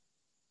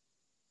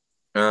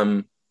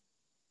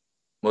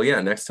 Well,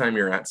 yeah, next time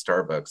you're at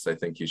Starbucks, I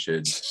think you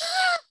should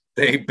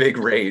say big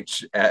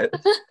rage at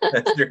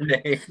your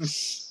name.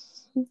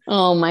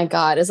 Oh my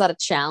God. Is that a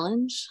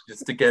challenge?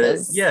 Just to get it.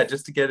 Yeah,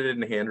 just to get it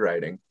in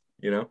handwriting,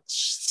 you know?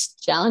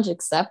 Challenge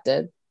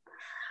accepted.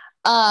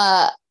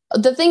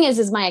 The thing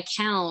is my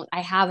account,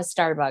 I have a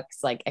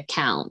Starbucks like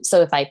account.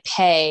 So if I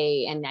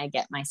pay and I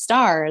get my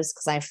stars,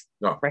 because I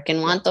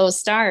freaking want those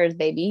stars,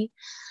 baby.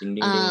 Ding,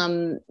 ding,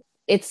 ding.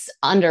 It's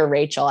under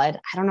Rachel. I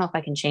don't know if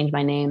I can change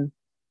my name,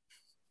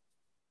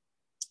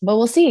 but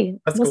we'll see.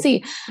 We'll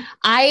see.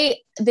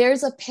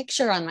 There's a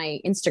picture on my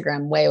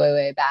Instagram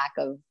way back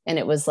and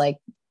it was like,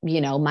 you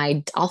know,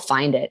 I'll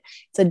find it.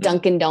 It's a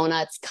Dunkin'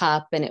 Donuts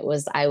cup. And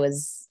I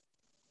was,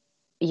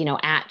 you know,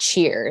 at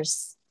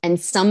Cheers,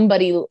 and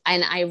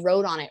I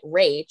wrote on it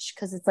rach,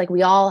 because it's like,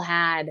 we all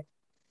had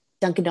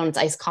Dunkin' Donuts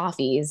iced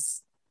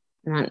coffees,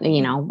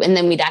 you know, and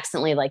then we'd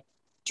accidentally like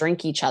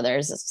drink each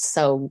other's.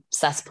 So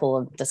cesspool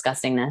of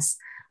disgustingness,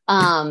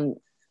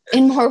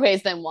 in more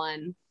ways than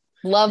one.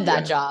 Love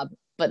that job,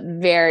 but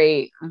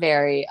very,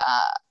 very,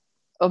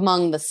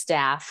 among the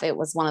staff, it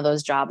was one of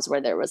those jobs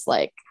where there was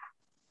like,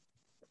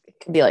 it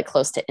could be like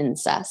close to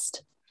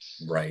incest,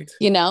 right?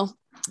 You know,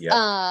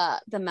 the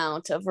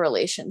amount of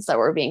relations that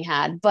were being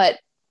had. But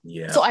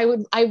so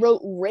I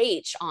wrote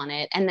rach on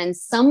it, and then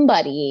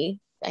somebody,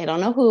 I don't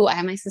know who, I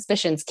have my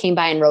suspicions, came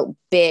by and wrote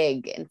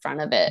big in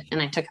front of it,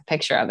 and I took a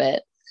picture of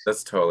it.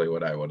 That's totally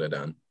what I would have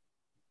done.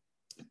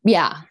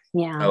 Yeah.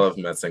 I love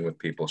messing with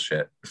people's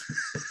shit.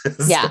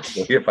 Yeah.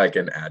 If I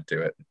can add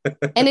to it.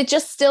 And it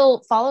just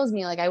still follows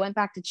me. Like, I went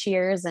back to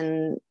Cheers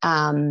and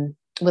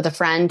with a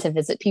friend to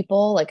visit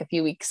people like a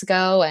few weeks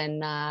ago,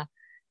 and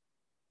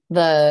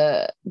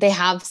they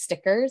have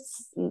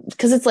stickers,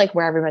 because it's like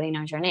where everybody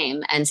knows your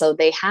name. And so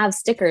they have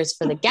stickers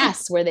for the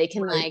guests where they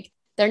can like,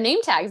 their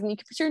name tags, and you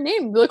can put your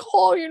name and be like,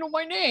 oh, you know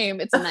my name.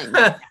 It's a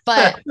nightmare.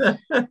 But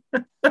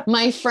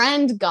my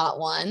friend got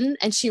one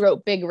and she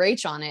wrote big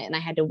rach on it, and I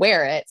had to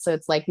wear it. So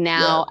it's like,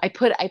 now I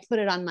put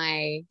it on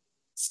my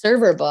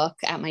server book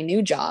at my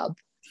new job.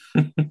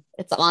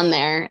 It's on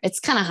there.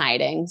 It's kind of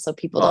hiding, so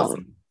people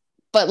don't,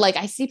 but like,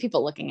 I see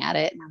people looking at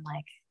it and I'm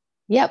like,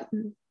 yep.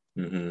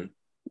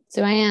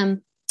 So I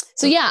am.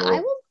 So that's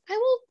cool.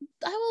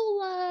 I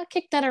will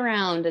kick that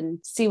around and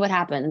see what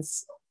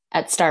happens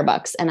at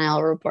Starbucks, and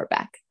I'll report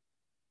back.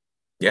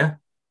 Yeah,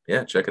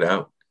 check it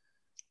out.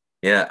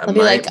 Yeah, they'll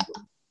be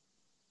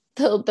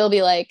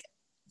like,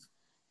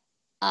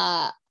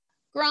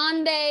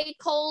 grande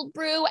cold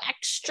brew,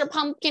 extra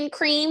pumpkin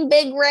cream,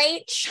 big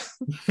rach.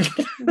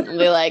 I'll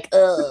be like,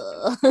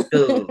 ugh.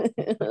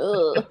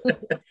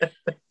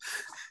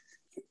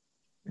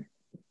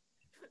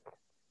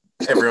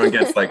 Everyone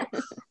gets like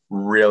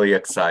really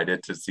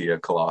excited to see a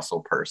colossal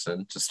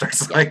person. Just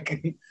starts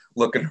like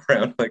looking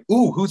around like,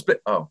 ooh, who's been?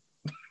 Oh,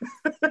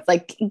 it's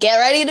like, get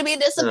ready to be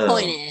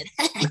disappointed.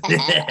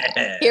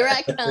 Here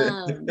I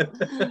come.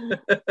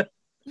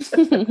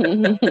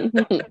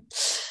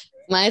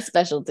 My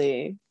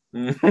specialty.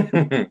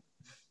 I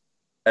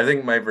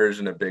think my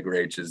version of big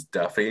rach is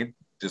Duffy,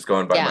 just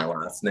going by my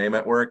last name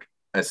at work.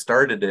 I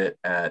started it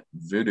at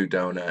Voodoo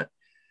Donut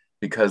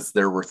because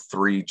there were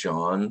 3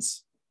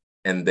 Johns,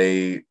 and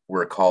they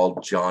were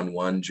called John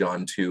 1,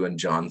 John 2, and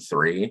John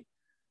 3.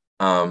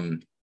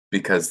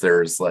 Because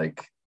there's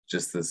like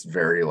just this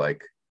very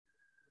like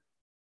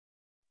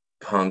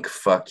punk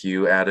fuck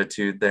you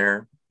attitude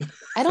there.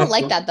 I don't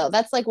like that though.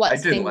 That's like what,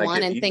 thing like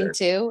 1 and either. Thing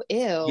 2.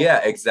 Ew.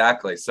 Yeah,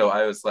 exactly. So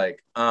I was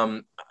like,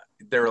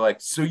 they were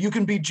like, so you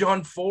can be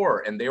John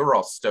 4, and they were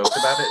all stoked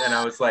about it, and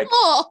I was like,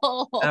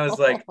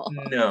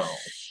 no.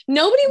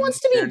 Nobody wants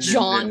to be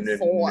John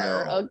 4.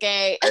 No.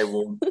 Okay.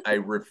 I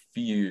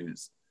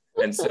refuse.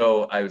 And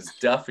so I was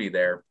Duffy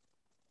there,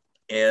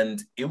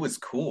 and it was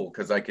cool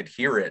because I could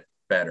hear it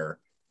better.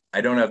 I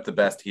don't have the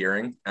best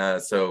hearing,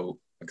 so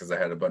because I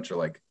had a bunch of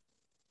like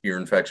ear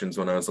infections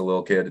when I was a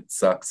little kid, it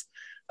sucks.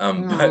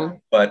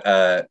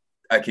 But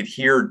I could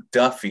hear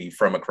Duffy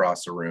from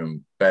across the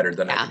room better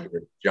than I could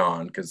hear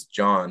John, because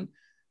John,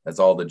 as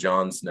all the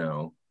Johns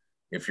know,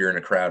 if you're in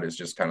a crowd, is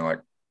just kind of like,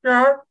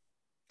 yeah.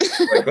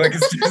 like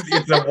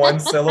it's a one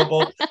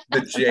syllable.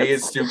 The J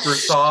is super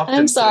soft.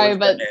 I'm sorry,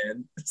 but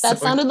that so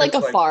sounded like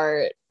a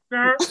fart.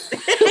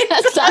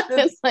 That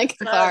sounded like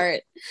a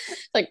fart.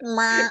 Like,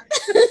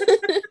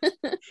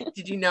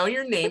 did you know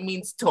your name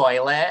means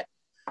toilet?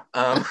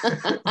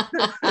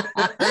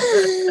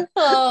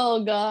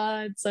 Oh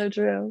God, so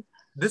true.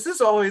 This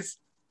is always,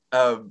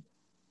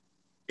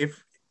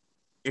 if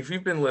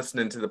you've been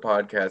listening to the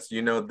podcast,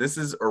 you know this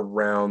is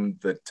around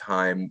the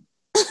time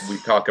we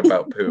talk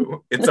about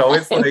poo. It's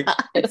always like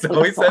it's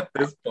always at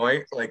this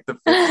point, like the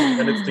 15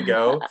 minutes to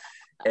go,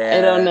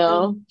 and I don't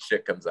know,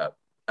 shit comes up.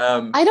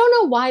 I don't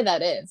know why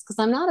that is, because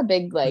I'm not a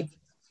big like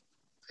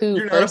poo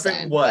you're person. Not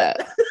a big what?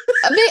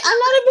 I'm not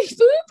a big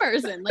poo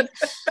person. Like,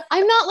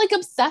 I'm not like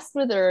obsessed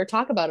with it or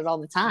talk about it all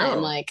the time. No.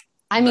 Like,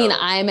 I mean,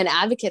 I'm an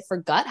advocate for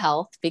gut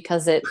health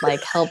because it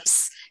like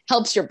helps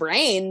your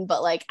brain,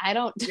 but like I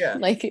don't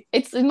like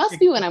it must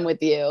be when I'm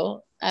with you.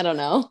 I don't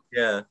know.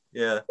 Yeah.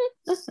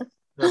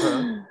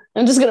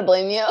 I'm just gonna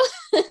blame you.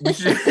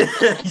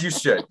 You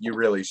should. You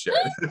really should.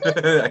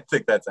 I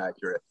think that's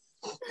accurate.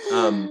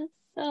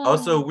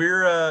 Also,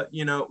 we're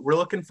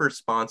looking for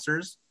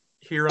sponsors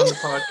here on the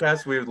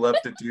podcast. We would love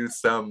to do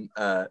some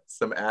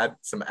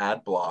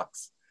ad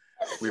blocks.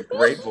 We have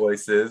great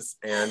voices,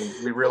 and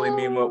we really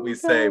mean what we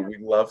say. We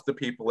love the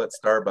people at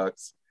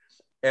Starbucks,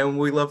 and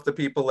we love the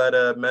people at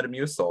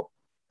Metamucil.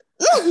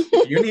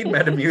 If you need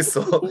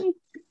Metamucil,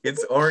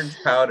 it's orange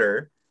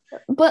powder.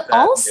 But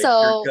also,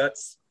 your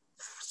guts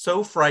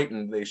so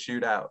frightened they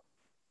shoot out.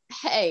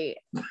 Hey,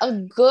 a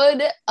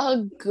good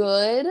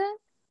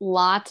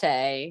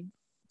latte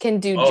can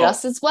do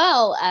just as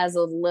well as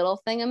a little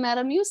thing of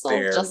Metamucil.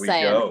 There just we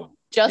saying. Go.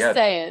 Just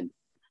saying.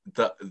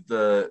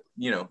 The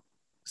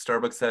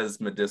Starbucks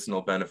has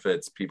medicinal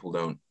benefits people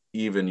don't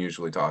even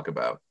usually talk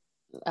about.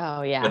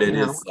 Oh yeah, but it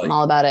is like, I'm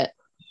all about it.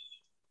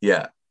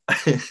 Yeah,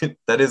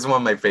 that is one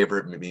of my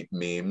favorite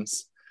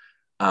memes.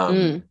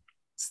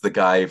 It's the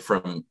guy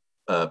from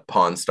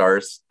Pawn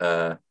Stars,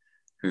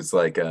 who's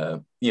like,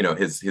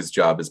 his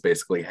job is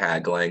basically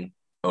haggling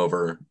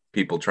over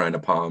people trying to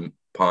pawn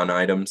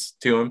items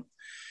to him,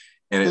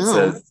 and it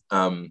says,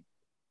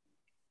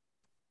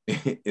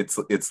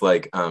 it's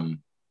like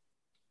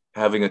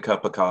having a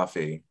cup of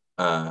coffee.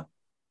 I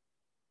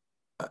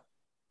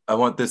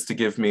want this to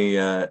give me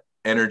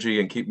energy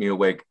and keep me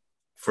awake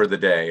for the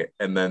day,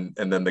 and then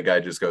the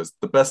guy just goes,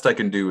 the best I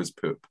can do is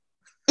poop.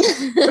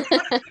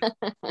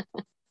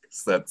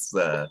 So that's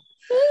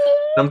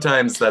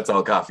sometimes that's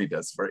all coffee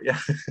does for you.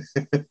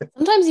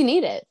 Sometimes you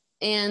need it,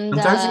 and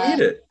sometimes you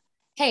need it.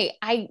 Hey,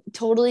 I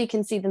totally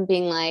can see them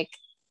being like,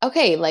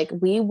 okay, like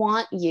we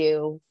want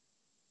you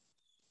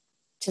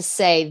to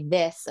say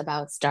this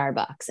about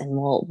Starbucks, and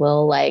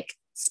we'll like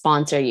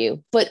sponsor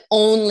you, but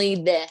only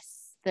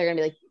this. They're gonna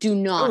be like, do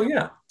not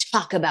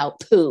talk about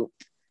poop.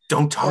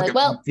 Don't talk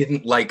about. We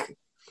didn't like.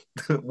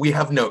 We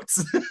have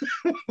notes.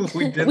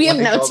 we have like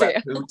notes all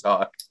that poo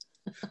talk.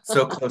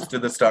 So close to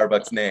the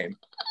Starbucks name.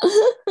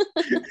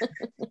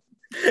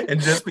 And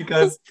just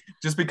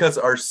because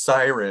our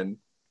Siren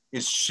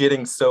is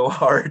shitting so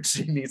hard,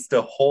 she needs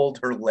to hold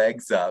her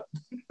legs up.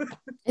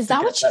 Is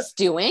that what she's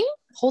doing?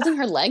 Holding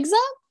her legs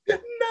up?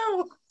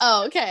 No.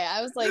 Oh, okay.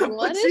 I was like,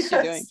 what is she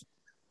doing?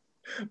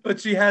 But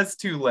she has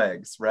two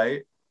legs,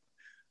 right?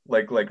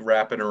 Like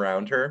wrapping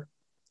around her.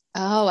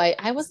 Oh,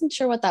 I wasn't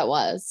sure what that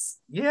was.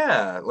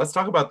 Yeah, let's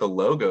talk about the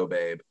logo,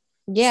 babe.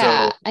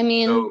 Yeah, so, I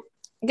mean,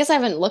 I guess I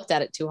haven't looked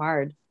at it too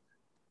hard.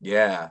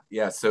 Yeah.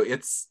 So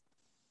it's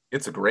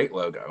a great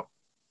logo.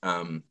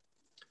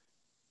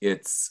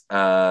 It's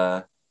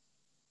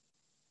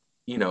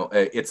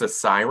it's a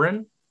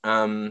siren,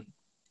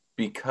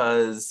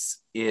 because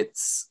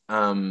it's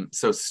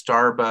so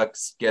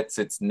Starbucks gets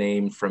its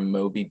name from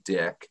Moby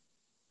Dick.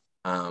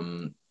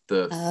 The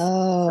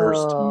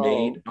first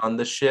mate on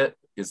the ship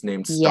is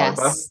named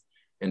Starbuck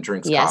and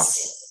drinks coffee.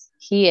 Yes,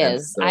 he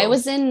is. So, I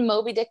was in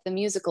Moby Dick the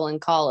musical in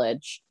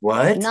college.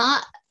 What?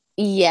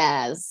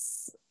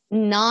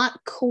 Not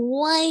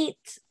quite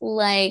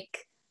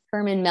like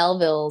Herman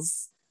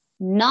Melville's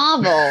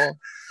novel,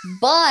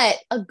 but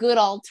a good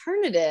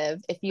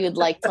alternative if you would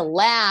like to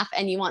laugh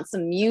and you want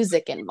some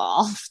music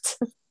involved.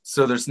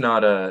 So there's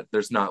not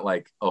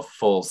like a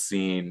full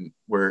scene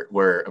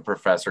where a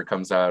professor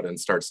comes out and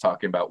starts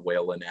talking about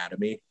whale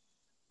anatomy.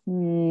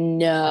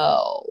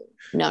 No.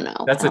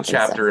 That's a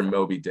chapter in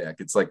Moby Dick.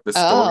 It's like the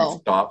story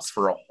stops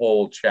for a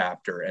whole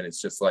chapter, and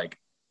it's just like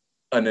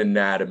an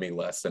anatomy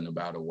lesson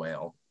about a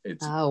whale.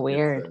 It's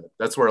weird.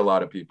 That's where a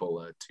lot of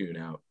people tune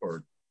out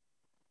or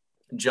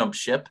jump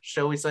ship,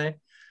 shall we say?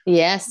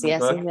 Yes.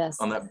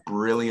 On that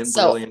brilliant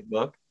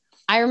book.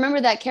 I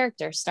remember that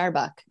character,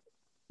 Starbuck.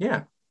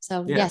 Yeah.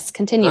 So yes,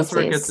 continue. That's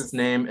where it gets its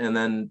name, and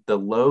then the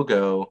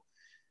logo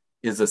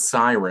is a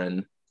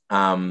siren,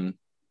 and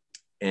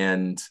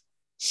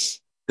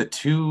the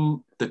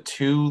the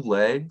two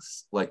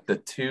legs, like the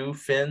two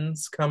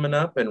fins coming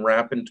up and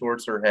wrapping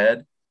towards her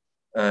head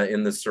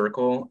in the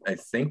circle, I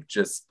think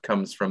just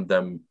comes from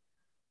them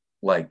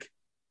like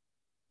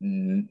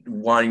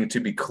wanting to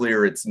be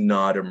clear it's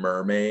not a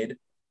mermaid.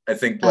 I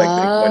think like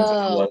they went to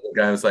the local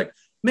guy and was like,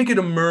 make it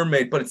a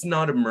mermaid, but it's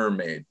not a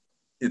mermaid.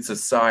 It's a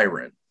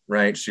siren,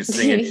 right? She's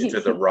singing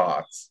into the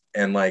rocks.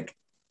 And like,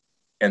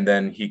 and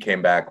then he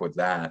came back with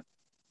that.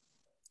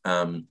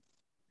 But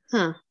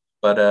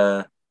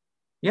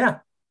yeah,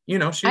 you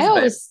know, she's I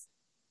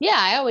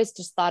always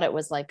just thought it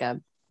was like a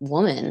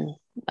woman.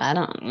 I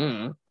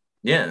don't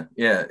Yeah,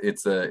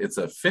 it's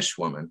a fish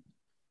woman.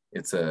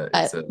 It's a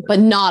but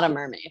not a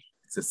mermaid.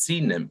 It's a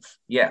sea nymph.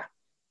 Yeah.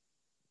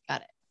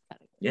 Got it.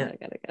 Yeah.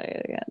 Got it.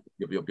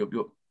 Yep.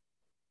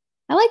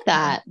 I like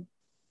that.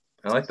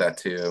 I like that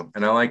too.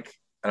 And I like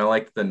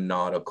the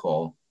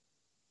nauticalness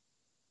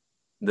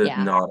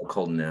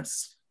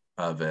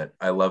of it.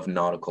 I love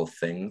nautical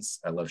things.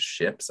 I love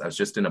ships. I was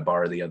just in a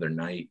bar the other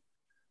night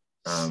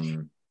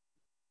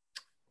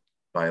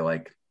by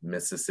like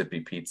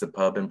Mississippi Pizza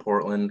Pub in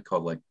Portland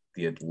called like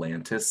the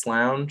Atlantis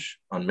Lounge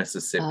on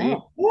Mississippi.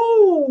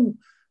 Woo!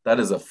 That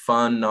is a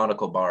fun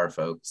nautical bar,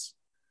 folks.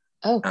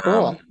 Oh,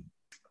 cool.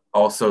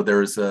 Also,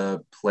 there's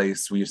a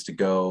place we used to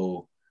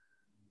go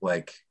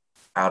like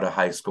out of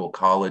high school,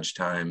 college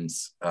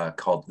times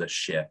called The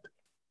Ship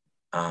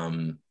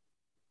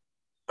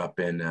up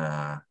in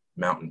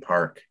Mountain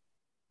Park.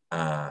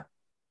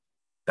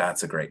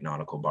 That's a great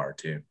nautical bar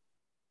too.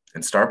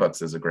 And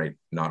Starbucks is a great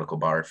nautical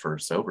bar for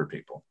sober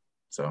people.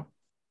 So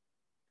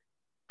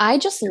I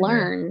just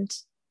learned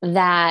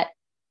that,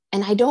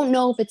 and I can't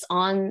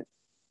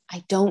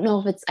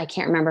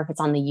remember if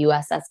it's on the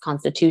USS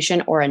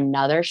Constitution or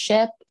another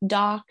ship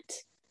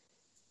docked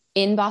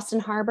in Boston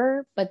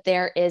Harbor, but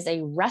there is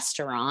a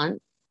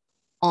restaurant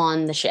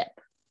on the ship.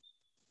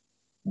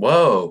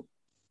 Whoa.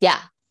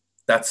 Yeah.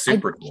 That's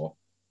super cool.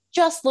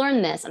 Just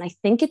learned this, and I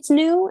think it's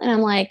new, and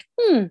I'm like,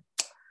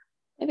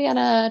 maybe I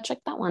gotta check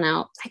that one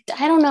out.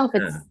 I don't know if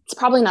it's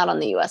probably not on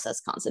the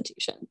USS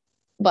Constitution,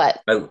 but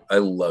I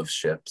love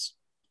ships.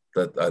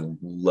 I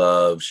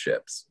love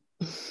ships.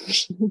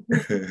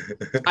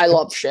 I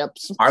love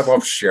ships. I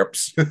love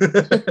ships.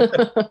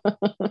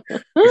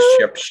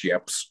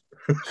 Ships.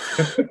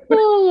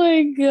 Oh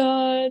my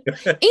God.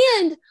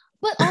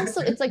 But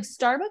also it's like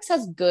Starbucks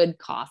has good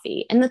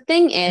coffee. And the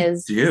thing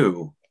is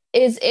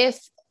if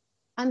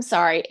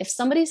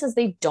somebody says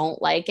they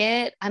don't like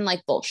it, I'm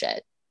like,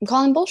 bullshit. I'm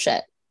calling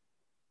bullshit.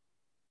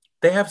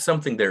 They have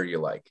something there you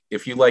like.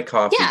 If you like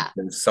coffee,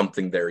 there's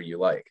something there you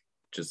like.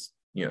 Just,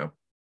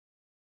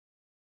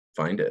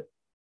 find it.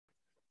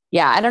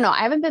 Yeah, I don't know.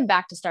 I haven't been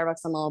back to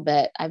Starbucks in a little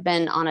bit. I've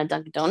been on a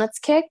Dunkin' Donuts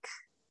kick.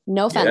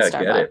 No offense,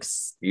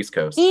 Starbucks. East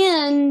Coast.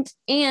 And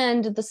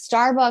the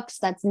Starbucks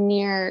that's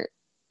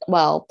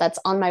that's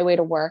on my way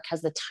to work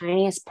has the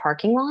tiniest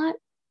parking lot.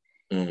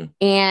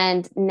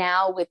 And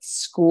now with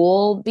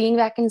school being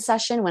back in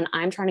session, when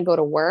I'm trying to go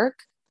to work,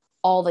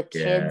 all the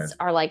kids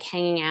are like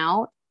hanging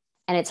out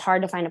and it's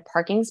hard to find a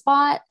parking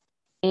spot.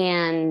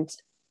 And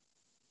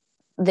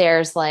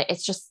there's like,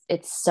 it's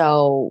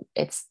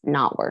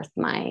not worth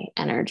my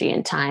energy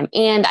and time.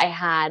 And I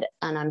had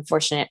an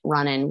unfortunate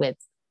run-in with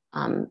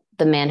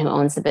the man who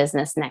owns the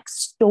business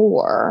next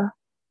door.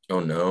 Oh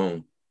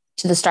no.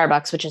 To the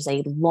Starbucks, which is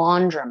a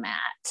laundromat.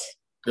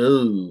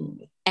 Ooh.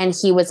 And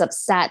he was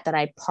upset that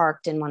I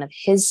parked in one of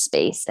his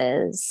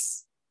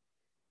spaces.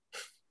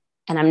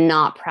 And I'm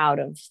not proud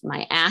of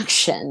my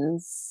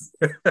actions.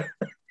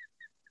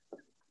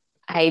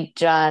 I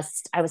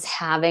was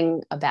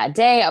having a bad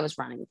day. I was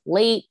running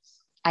late.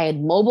 I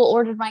had mobile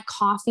ordered my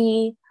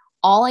coffee.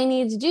 All I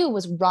needed to do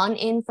was run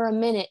in for a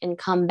minute and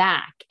come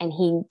back. And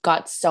he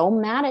got so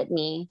mad at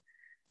me.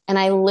 And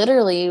I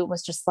literally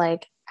was just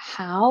like,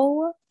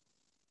 how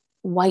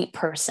white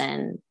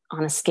person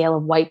on a scale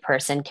of white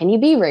person can you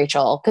be,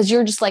 Rachel? Because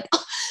you're just like,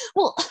 oh,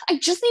 well, I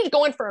just need to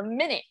go in for a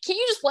minute. Can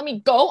you just let me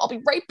go? I'll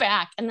be right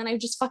back. And then I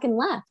just fucking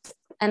left.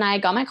 And I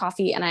got my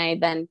coffee and I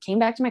then came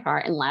back to my car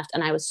and left.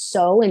 And I was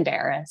so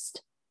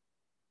embarrassed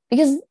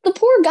because the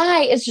poor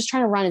guy is just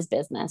trying to run his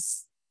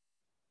business.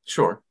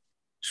 Sure.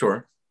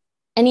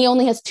 And he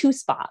only has 2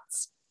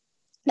 spots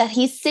that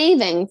he's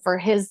saving for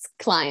his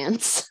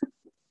clients.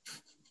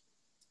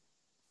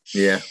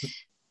 Yeah.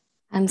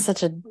 I'm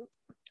such a,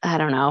 I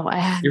don't know. I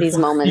have these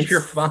moments. You're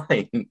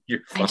fine.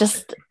 I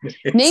just,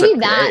 maybe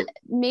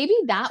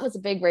that was a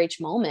big rage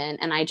moment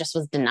and I just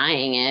was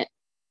denying it.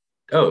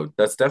 Oh,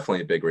 that's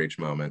definitely a big rage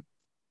moment.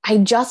 I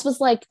just was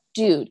like,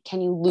 dude,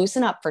 can you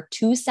loosen up for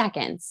 2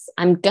 seconds?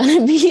 I'm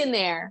gonna be in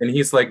there. And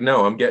he's like,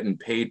 no, I'm getting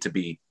paid to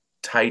be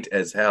tight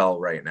as hell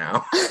right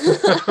now.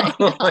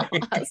 I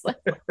was like,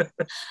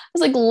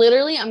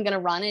 literally, I'm gonna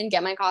run in,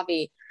 get my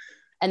coffee,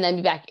 and then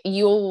be back.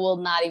 You will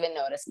not even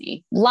notice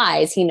me.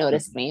 Lies, he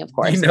noticed me, of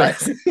course.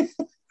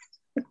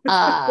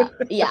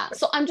 Yeah.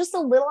 So I'm just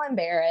a little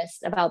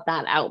embarrassed about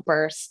that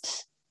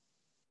outburst.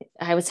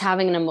 I was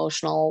having an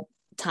emotional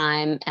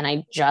time and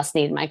I just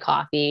need my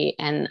coffee.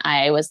 And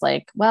I was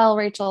like, well,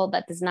 Rachel,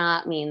 that does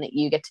not mean that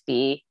you get to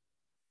be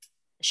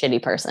a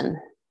shitty person.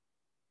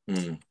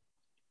 Mm,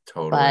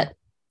 totally. But it's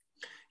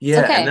Yeah,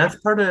 and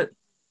okay.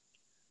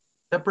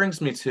 that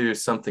brings me to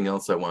something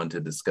else I wanted to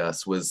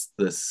discuss was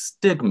the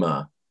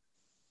stigma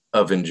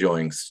of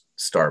enjoying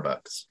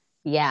Starbucks.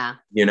 Yeah,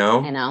 You I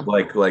know, know.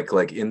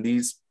 like in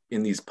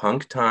these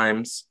punk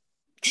times,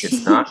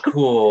 it's not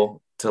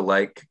cool to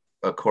like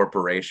a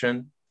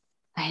corporation,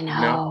 I you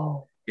know?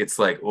 know. It's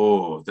like,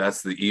 oh,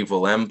 that's the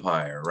evil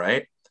empire,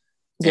 right?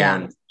 Yeah.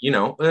 And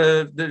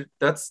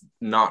that's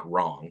not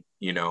wrong.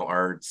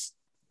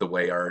 The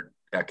way our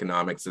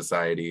economic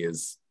society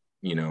is,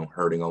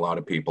 hurting a lot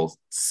of people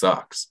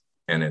sucks,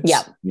 and Yep.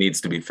 it's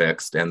needs to be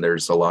fixed. And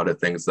there's a lot of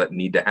things that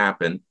need to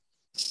happen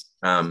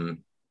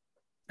um,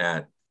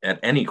 at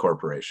any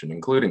corporation,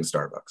 including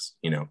Starbucks,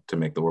 to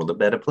make the world a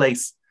better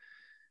place.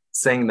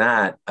 Saying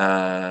that,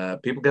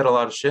 people get a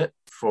lot of shit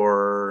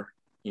for,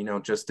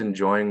 just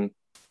enjoying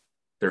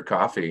their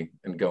coffee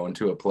and going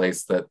to a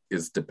place that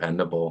is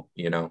dependable,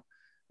 and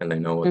they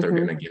know what they're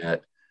Mm-hmm. going to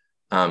get.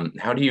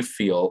 How do you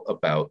feel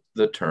about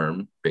the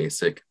term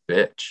basic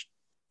bitch?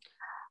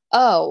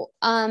 Oh,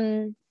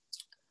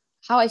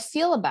 how I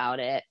feel about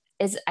it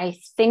is I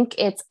think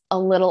it's a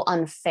little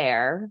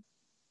unfair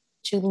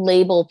to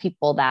label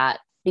people that,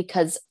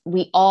 because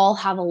we all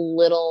have a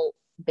little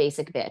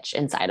basic bitch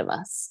inside of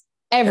us.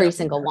 Every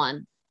single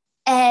one.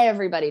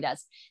 Everybody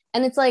does.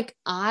 And it's like,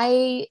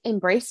 I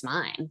embrace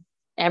mine.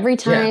 Every Yeah.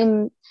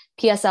 time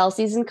PSL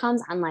season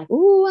comes, I'm like,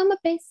 ooh, I'm a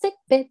basic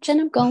bitch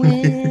and I'm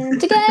going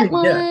to get Yeah.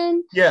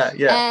 one. Yeah.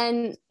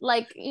 And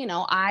like,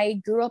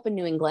 I grew up in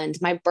New England.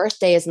 My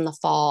birthday is in the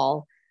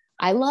fall.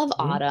 I love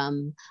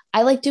autumn.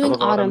 I like I doing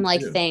love autumn autumn like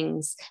too.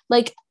 things.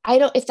 Like, I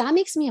don't, if that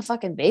makes me a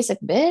fucking basic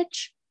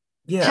bitch,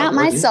 Yeah, pat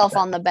what is myself that?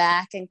 on the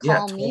back and Yeah,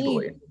 call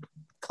totally.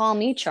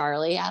 me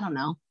Charlie. I don't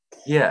know.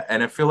 Yeah,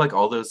 and I feel like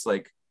all those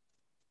like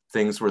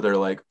things where they're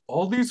like,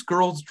 all these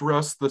girls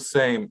dress the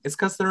same. It's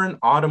because they're in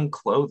autumn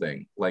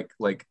clothing. Like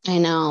I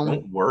know.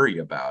 don't worry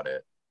about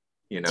it,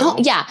 you Don't,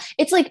 know? yeah.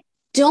 It's like,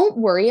 don't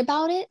worry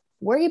about it.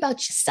 Worry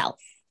about yourself.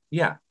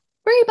 Yeah,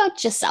 Worry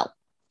about yourself.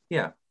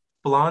 yeah.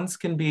 Blondes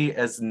can be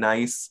as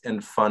nice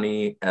and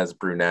funny as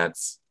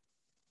brunettes.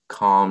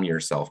 Calm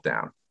yourself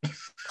down.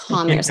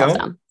 Calm You yourself know?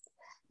 down.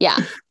 Yeah.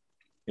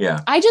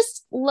 Yeah. I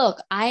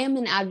am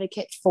an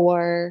advocate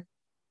for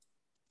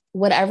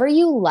whatever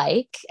you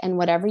like and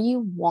whatever you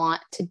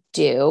want to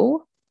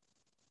do,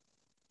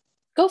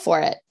 go for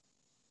it.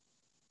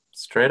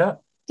 Straight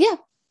up. Yeah.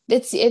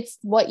 It's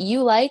what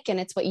you like and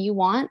it's what you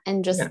want,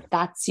 and just Yeah.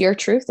 that's your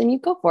truth and you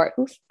go for it.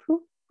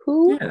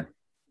 Who Yeah.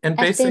 And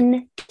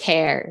effing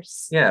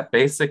cares? yeah,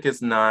 basic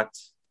is not,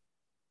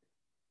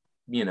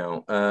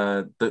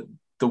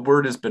 the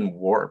word has been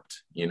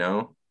warped,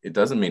 It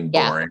doesn't mean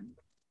Yeah. boring.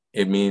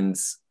 And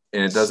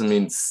it doesn't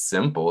mean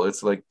simple.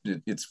 It's like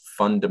it's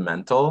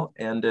fundamental,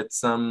 and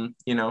it's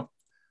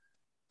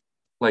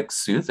like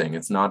soothing.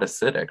 It's not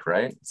acidic,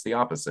 right? It's the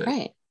opposite.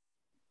 Right.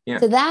 Yeah.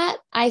 To that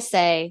I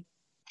say,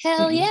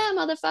 hell Mhm. yeah,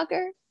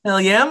 motherfucker. Hell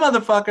yeah,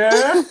 motherfucker.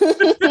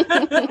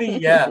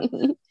 Yeah.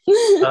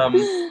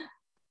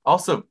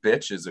 Also,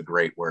 bitch is a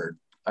great word.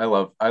 I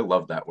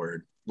love that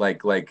word.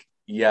 Like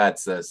yeah,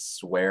 it's a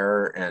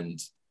swear, and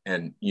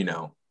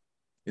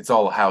it's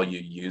all how you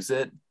use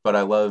it, but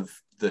I love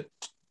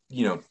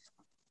you know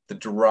the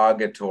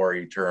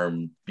derogatory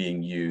term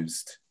being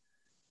used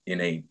in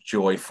a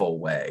joyful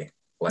way,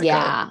 like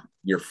Yeah.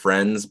 your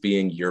friends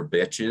being your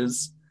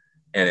bitches,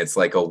 and it's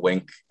like a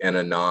wink and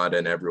a nod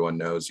and everyone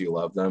knows you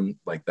love them.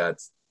 Like I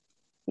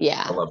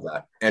Yeah. love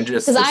that. And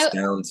just Because the I,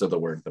 sounds of the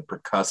word, the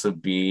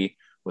percussive B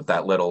with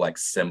that little like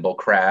cymbal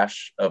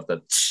crash of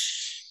the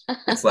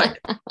it's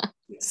like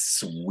it's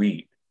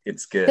sweet.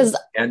 It's good. because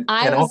And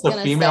I was also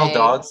gonna female say,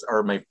 dogs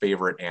are my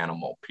favorite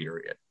animal,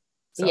 period.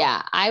 So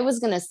yeah, I was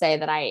gonna say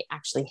that I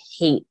actually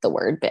hate the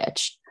word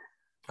bitch.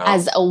 oh,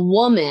 As a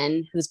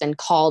woman who's been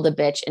called a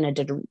bitch in a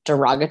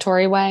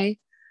derogatory way.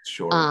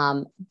 sure.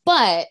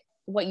 But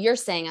what you're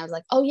saying, I was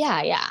like, oh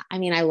yeah, yeah. I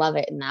mean, I love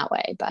it in that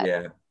way, but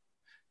Yeah. I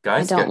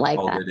Guys don't get like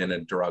called that. it in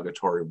a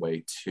derogatory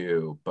way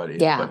too,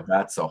 Yeah. but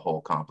that's a whole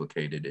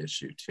complicated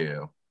issue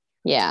too.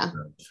 Yeah.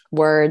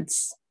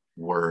 Words.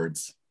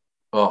 Words.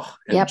 Oh,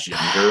 and Yep.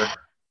 gender.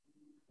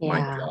 My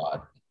Yeah.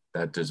 God,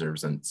 that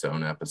deserves its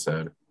own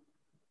episode.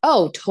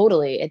 Oh,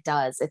 totally. It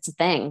does. It's a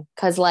thing.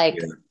 Cause like,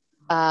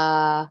 Yeah.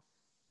 uh,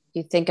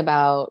 you think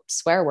about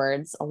swear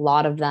words, a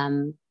lot of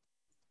them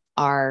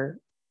are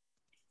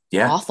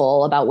Yeah.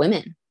 awful about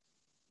women.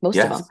 Most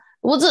of them. Yes.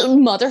 Well,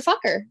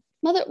 motherfucker.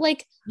 Mother,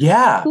 like,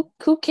 Yeah.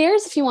 who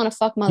cares if you want to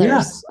fuck Yeah.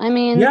 mothers? I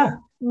mean, Yeah.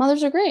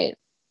 mothers are great.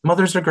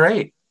 Mothers are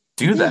great.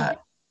 Do Yeah.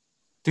 that.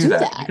 Do Do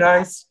that. You that.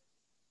 guys,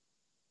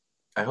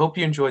 I hope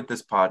you enjoyed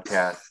this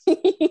podcast.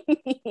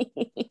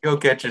 Go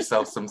get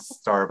yourself some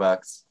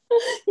Starbucks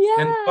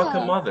and fuck a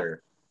Yeah.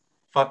 mother.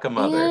 Fuck a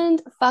mother.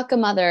 And fuck a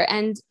mother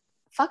and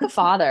fuck a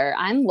father.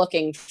 I'm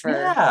looking for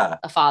Yeah.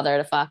 a father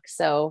to fuck.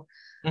 So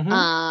Mm-hmm.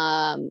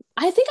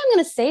 I think I'm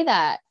gonna say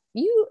that.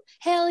 You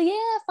hell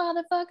yeah,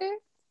 father fucker.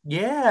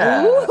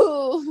 Yeah.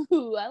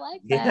 Ooh, I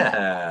like that.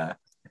 Yeah.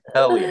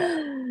 Hell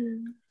yeah.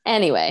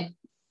 Anyway,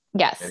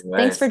 yes. Thanks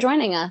for Anyways,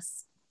 joining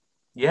us.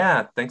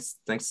 Yeah, thanks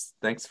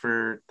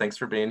for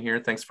being here.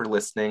 Thanks for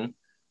listening.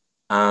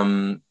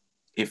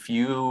 If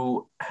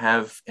you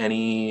have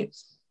any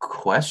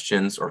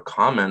questions or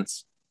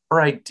comments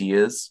or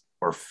ideas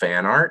or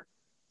fan art,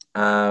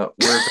 we're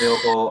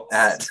available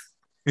at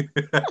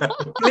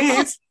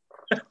please.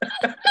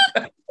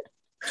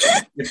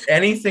 If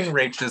anything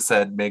Rachel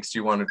said makes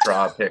you want to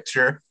draw a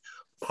picture,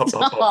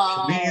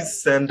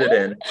 please send it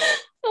in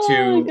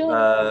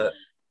to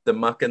the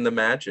muck and the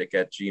magic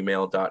at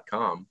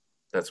gmail.com.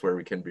 That's where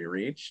we can be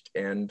reached.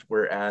 And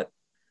we're at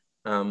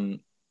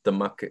the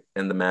muck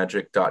and the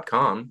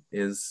magic.com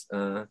is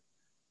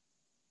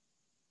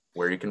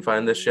where you can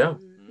find this show.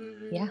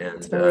 Yeah,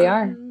 and that's where we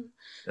are.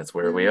 That's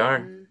where we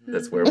are.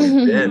 That's where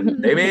we've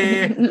been,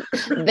 baby.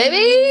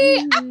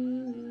 Baby.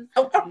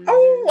 Oh, oh,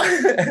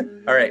 oh.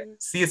 All right.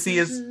 See you,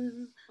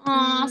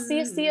 Aw, see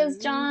you,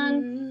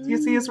 John.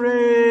 See you,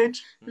 Rach.